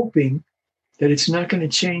keep hoping that it's not going to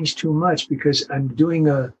change too much because I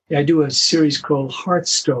do a series called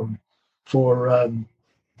Hearthstone for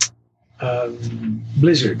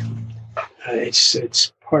Blizzard.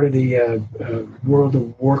 It's part of the World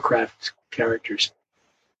of Warcraft characters.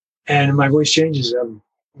 And my voice changes. I'm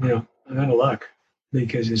out of luck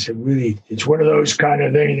because it's one of those kind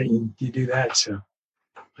of things that you do that. So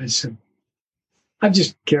I'm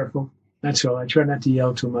just careful. That's all. I try not to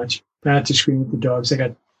yell too much. Try not to scream at the dogs. I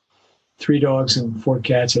got 3 dogs and 4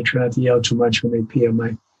 cats. I try not to yell too much when they pee on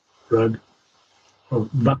my rug or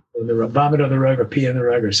vomit on the rug or pee on the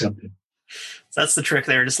rug or something. So that's the trick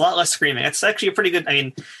there. Just a lot less screaming. It's actually a pretty good,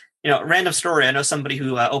 random story. I know somebody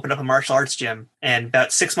who opened up a martial arts gym, and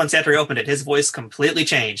about 6 months after he opened it, his voice completely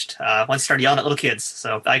changed once he started yelling at little kids.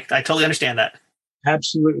 So I totally understand that.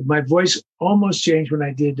 Absolutely. My voice almost changed when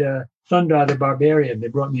I did Thunder the Barbarian. They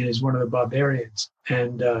brought me in as one of the barbarians.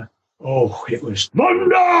 And, it was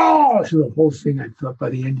Thunder! Through the whole thing, I thought by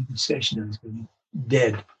the end of the session I was going to be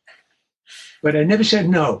dead. But I never said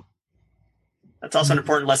no. That's also an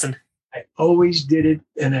important lesson. I always did it,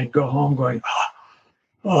 and I'd go home going,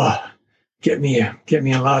 get me a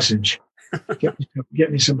lozenge.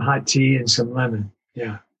 get me some hot tea and some lemon.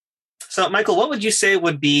 Yeah. So, Michael, what would you say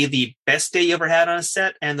would be the best day you ever had on a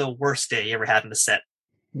set and the worst day you ever had on a set?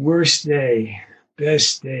 Worst day,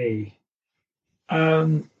 best day.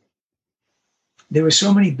 There were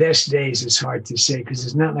so many best days, it's hard to say, because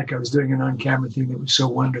it's not like I was doing an on-camera thing that was so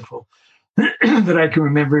wonderful that I can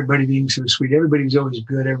remember everybody being so sweet. Everybody was always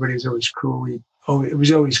good. Everybody was always cool. It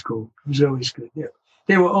was always cool. It was always good. Yeah.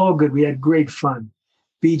 They were all good. We had great fun.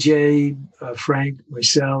 BJ, Frank,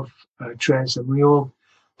 myself, Trez, and we all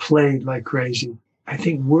played like crazy. I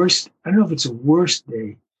think I don't know if it's a worst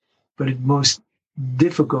day, but the most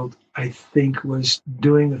difficult, I think, was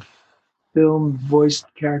doing a film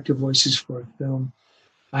character voices for a film.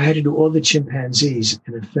 I had to do all the chimpanzees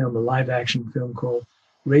in a film, a live action film called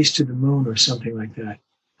Race to the Moon or something like that.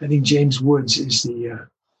 I think James Woods is the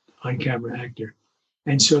on-camera actor.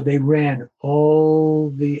 And so they ran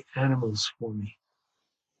all the animals for me,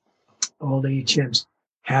 all the chimps,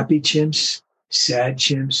 happy chimps, sad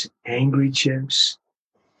chimps, angry chimps,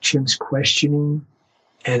 chimps questioning.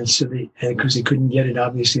 And so because they couldn't get it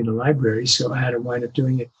obviously in the library, so I had to wind up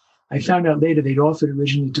doing it. I found out later they'd offered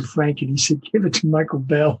originally to Frank, and he said, give it to Michael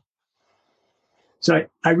Bell. So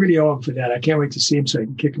I really owe him for that. I can't wait to see him so I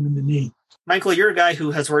can kick him in the knee. Michael, you're a guy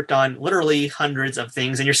who has worked on literally hundreds of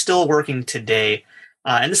things, and you're still working today.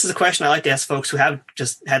 And this is a question I like to ask folks who have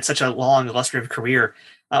just had such a long, illustrative career.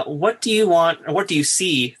 What do you want, or what do you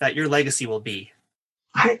see that your legacy will be?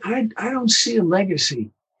 I don't see a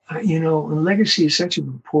legacy. And legacy is such an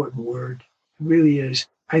important word. It really is.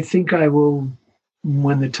 I think I will,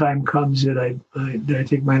 when the time comes that I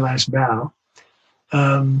take my last bow,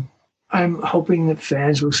 I'm hoping that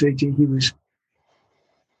fans will say, gee,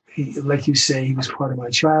 like you say, he was part of my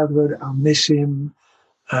childhood. I'll miss him.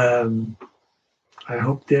 I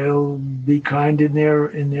hope they'll be kind in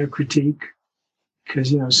their critique,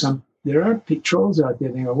 because there are trolls out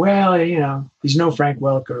there. They go, well, he's no Frank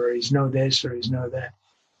Welker, or he's no this, or he's no that.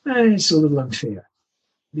 It's a little unfair,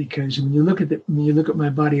 because when you look at my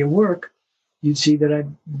body of work, you'd see that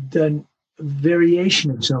I've done a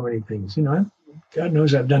variation of so many things. God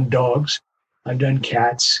knows I've done dogs, I've done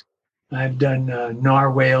cats, I've done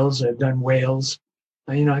narwhals, I've done whales.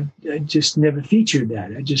 I just never featured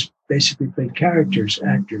that. I just basically played characters,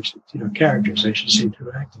 I should say,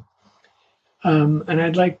 through acting. And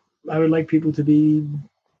I would like people to be,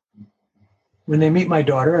 when they meet my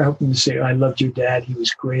daughter, I hope them to say, I loved your dad. He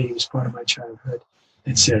was great. He was part of my childhood,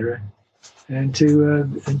 etc. And to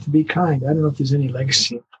be kind. I don't know if there's any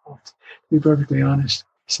legacy involved, to be perfectly honest.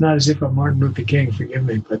 It's not as if I'm Martin Luther King, forgive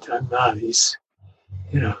me, but I'm not.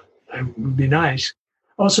 I would be nice.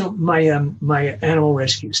 Also, my animal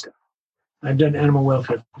rescue stuff. I've done animal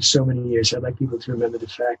welfare for so many years. I'd like people to remember the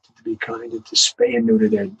fact and to be kind and to spay and neuter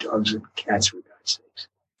their dogs and cats, for God's sakes.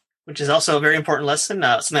 Which is also a very important lesson,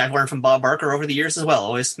 something I've learned from Bob Barker over the years as well.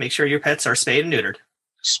 Always make sure your pets are spayed and neutered.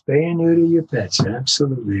 Spay and neuter your pets,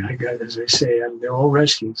 absolutely. I got, as I say, they're all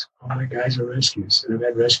rescues. All my guys are rescues, and I've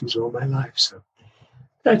had rescues all my life. So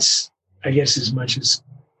that's, I guess, as much as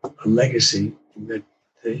a legacy that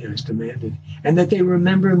is demanded, and that they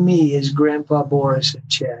remember me as Grandpa Boris and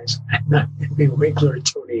Chaz, not Winkler or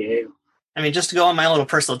Tony Hale. I mean, just to go on my little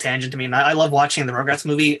personal tangent, I love watching the Rugrats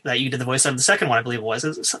movie that you did the voice of. The second one, I believe it was.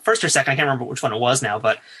 First or second, I can't remember which one it was now,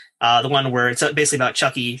 but the one where it's basically about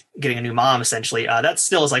Chucky getting a new mom, essentially. That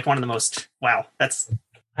still is like one of the most, wow.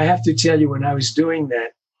 I have to tell you, when I was doing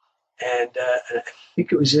that, and I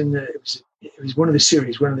think it was it was one of the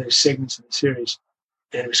series, one of the segments in the series,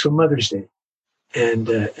 and it was for Mother's Day. And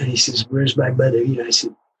he says, where's my mother? I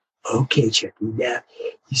said, okay, Chucky, now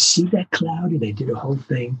you see that cloud? And I did a whole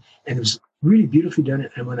thing, and it was really beautifully done.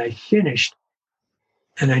 And when I finished,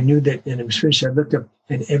 and I knew that, and it was finished, I looked up,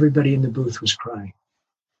 and everybody in the booth was crying.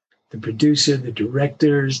 The producer, the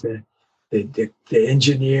directors, the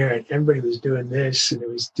engineer, and everybody was doing this. And it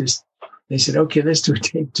was just, they said, okay, let's do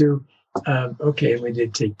take two. Okay, and we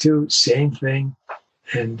did take two, same thing.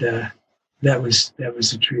 And that was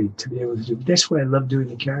a treat to be able to do. That's why I love doing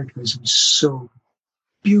the characters. It was so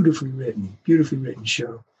beautifully written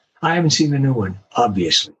show. I haven't seen the new one,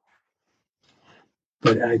 obviously,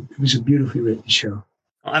 but it was a beautifully written show.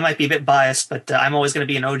 I might be a bit biased, but I'm always going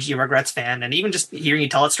to be an OG Rugrats fan, and even just hearing you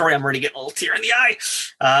tell that story, I'm already getting a little tear in the eye.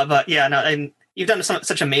 But yeah, no, and you've done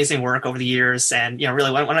such amazing work over the years, and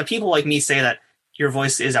really, when people like me say that your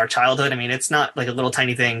voice is our childhood, I mean, it's not like a little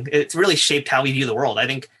tiny thing. It's really shaped how we view the world. I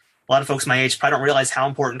think a lot of folks my age probably don't realize how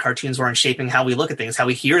important cartoons were in shaping how we look at things, how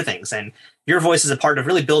we hear things. And your voice is a part of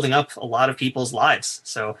really building up a lot of people's lives.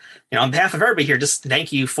 So, on behalf of everybody here, just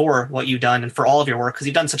thank you for what you've done and for all of your work, because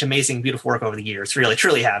you've done such amazing, beautiful work over the years. Really,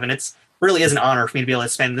 truly have. And it's really is an honor for me to be able to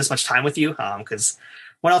spend this much time with you, because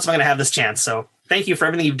when else am I going to have this chance? So thank you for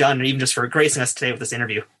everything you've done, and even just for gracing us today with this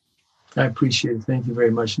interview. I appreciate it. Thank you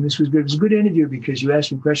very much. And this was good. It was a good interview because you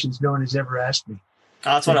asked me questions no one has ever asked me.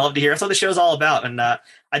 That's what I love to hear. That's what the show's all about. And I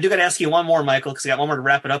do got to ask you one more, Michael, because I got one more to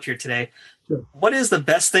wrap it up here today. Sure. What is the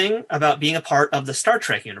best thing about being a part of the Star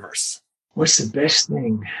Trek universe? What's the best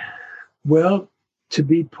thing? Well, to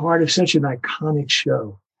be part of such an iconic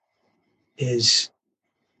show is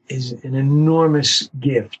is an enormous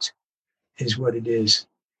gift, is what it is.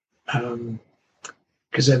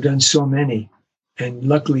 Because I've done so many. And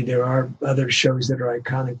luckily there are other shows that are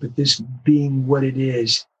iconic, but this being what it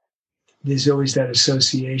is, there's always that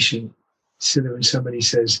association. So that when somebody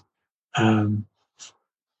says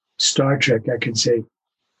Star Trek, I can say,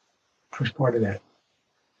 I was part of that.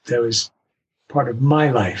 That was part of my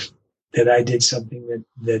life, that I did something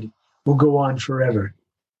that will go on forever.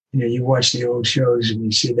 You know, you watch the old shows and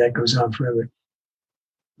you see that goes on forever.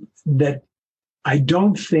 That I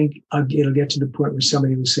don't think it'll get to the point where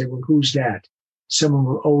somebody will say, well, who's that? Someone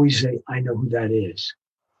will always say, I know who that is.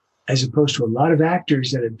 As opposed to a lot of actors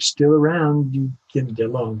that are still around, they're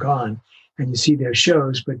long gone, and you see their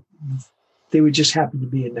shows, but they would just happen to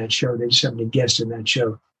be in that show. They just happen to guest in that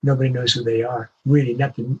show. Nobody knows who they are. Really,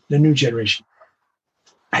 not the new generation.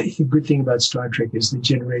 I think the good thing about Star Trek is the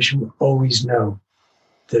generation will always know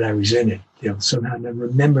that I was in it. They'll somehow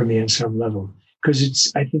remember me on some level,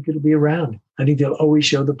 because I think it'll be around. I think they'll always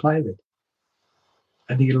show the pilot.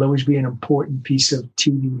 I think it'll always be an important piece of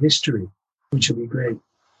TV history, which will be great.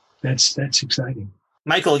 That's exciting.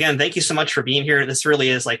 Michael, again, thank you so much for being here. This really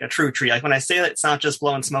is like a true treat. Like when I say that it's not just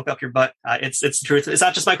blowing smoke up your butt, it's the truth. It's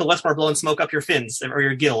not just Michael Westmore blowing smoke up your fins or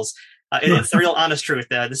your gills. It's the real honest truth.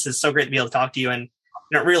 This is so great to be able to talk to you. And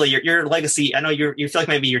really, your legacy, I know you feel like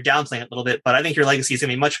maybe you're downplaying it a little bit, but I think your legacy is going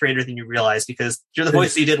to be much greater than you realize, because you're the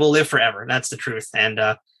voice that you did will live forever. And that's the truth. And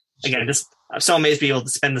again, I'm so amazed to be able to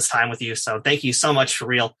spend this time with you. So thank you so much for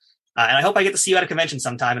real. And I hope I get to see you at a convention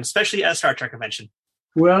sometime, and especially at a Star Trek convention.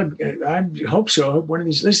 Well, I hope so. I hope one of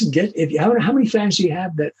these. Listen, how many fans do you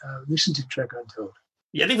have that listen to Trek Untold?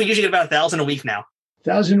 Yeah, I think we usually get about 1,000 a week now.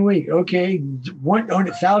 1,000 a week. Okay.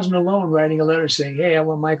 1,000 alone writing a letter saying, hey, I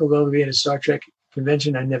want Michael Gold to be at a Star Trek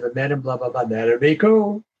convention. I never met him, blah, blah, blah. That'd be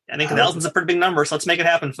cool. I think 1,000's a pretty big number, so let's make it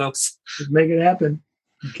happen, folks. Let's make it happen.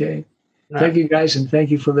 Okay. Thank you, guys, and thank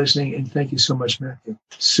you for listening, and thank you so much, Matthew.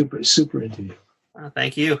 Super, super interview.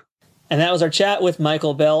 Thank you. And that was our chat with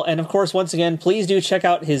Michael Bell. And of course, once again, please do check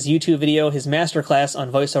out his YouTube video, his masterclass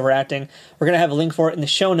on voiceover acting. We're going to have a link for it in the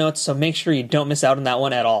show notes, so make sure you don't miss out on that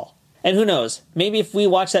one at all. And who knows, maybe if we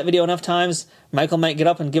watch that video enough times, Michael might get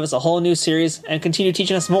up and give us a whole new series and continue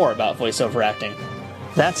teaching us more about voiceover acting.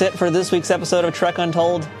 That's it for this week's episode of Trek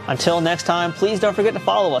Untold. Until next time, please don't forget to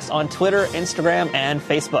follow us on Twitter, Instagram, and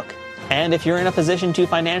Facebook. And if you're in a position to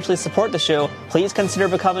financially support the show, please consider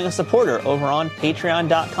becoming a supporter over on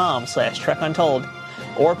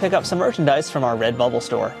patreon.com/trekuntold, or pick up some merchandise from our Redbubble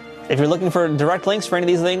store. If you're looking for direct links for any of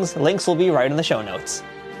these things, links will be right in the show notes.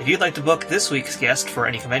 If you'd like to book this week's guest for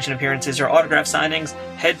any convention appearances or autograph signings,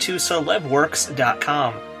 head to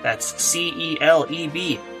celebworks.com. That's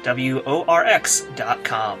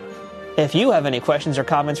CELEBWORX.com. If you have any questions or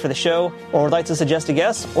comments for the show, or would like to suggest a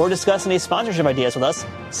guest, or discuss any sponsorship ideas with us,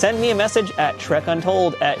 send me a message at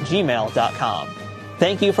trekuntold@gmail.com.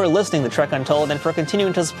 Thank you for listening to Trek Untold and for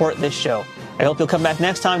continuing to support this show. I hope you'll come back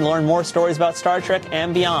next time to learn more stories about Star Trek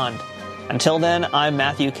and beyond. Until then, I'm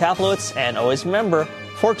Matthew Kaplowitz, and always remember,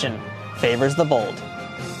 fortune favors the bold.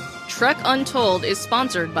 Trek Untold is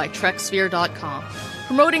sponsored by TrekSphere.com,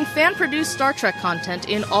 promoting fan-produced Star Trek content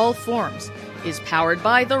in all forms, is powered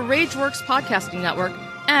by the RageWorks Podcasting Network,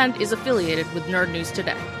 and is affiliated with Nerd News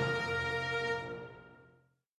Today.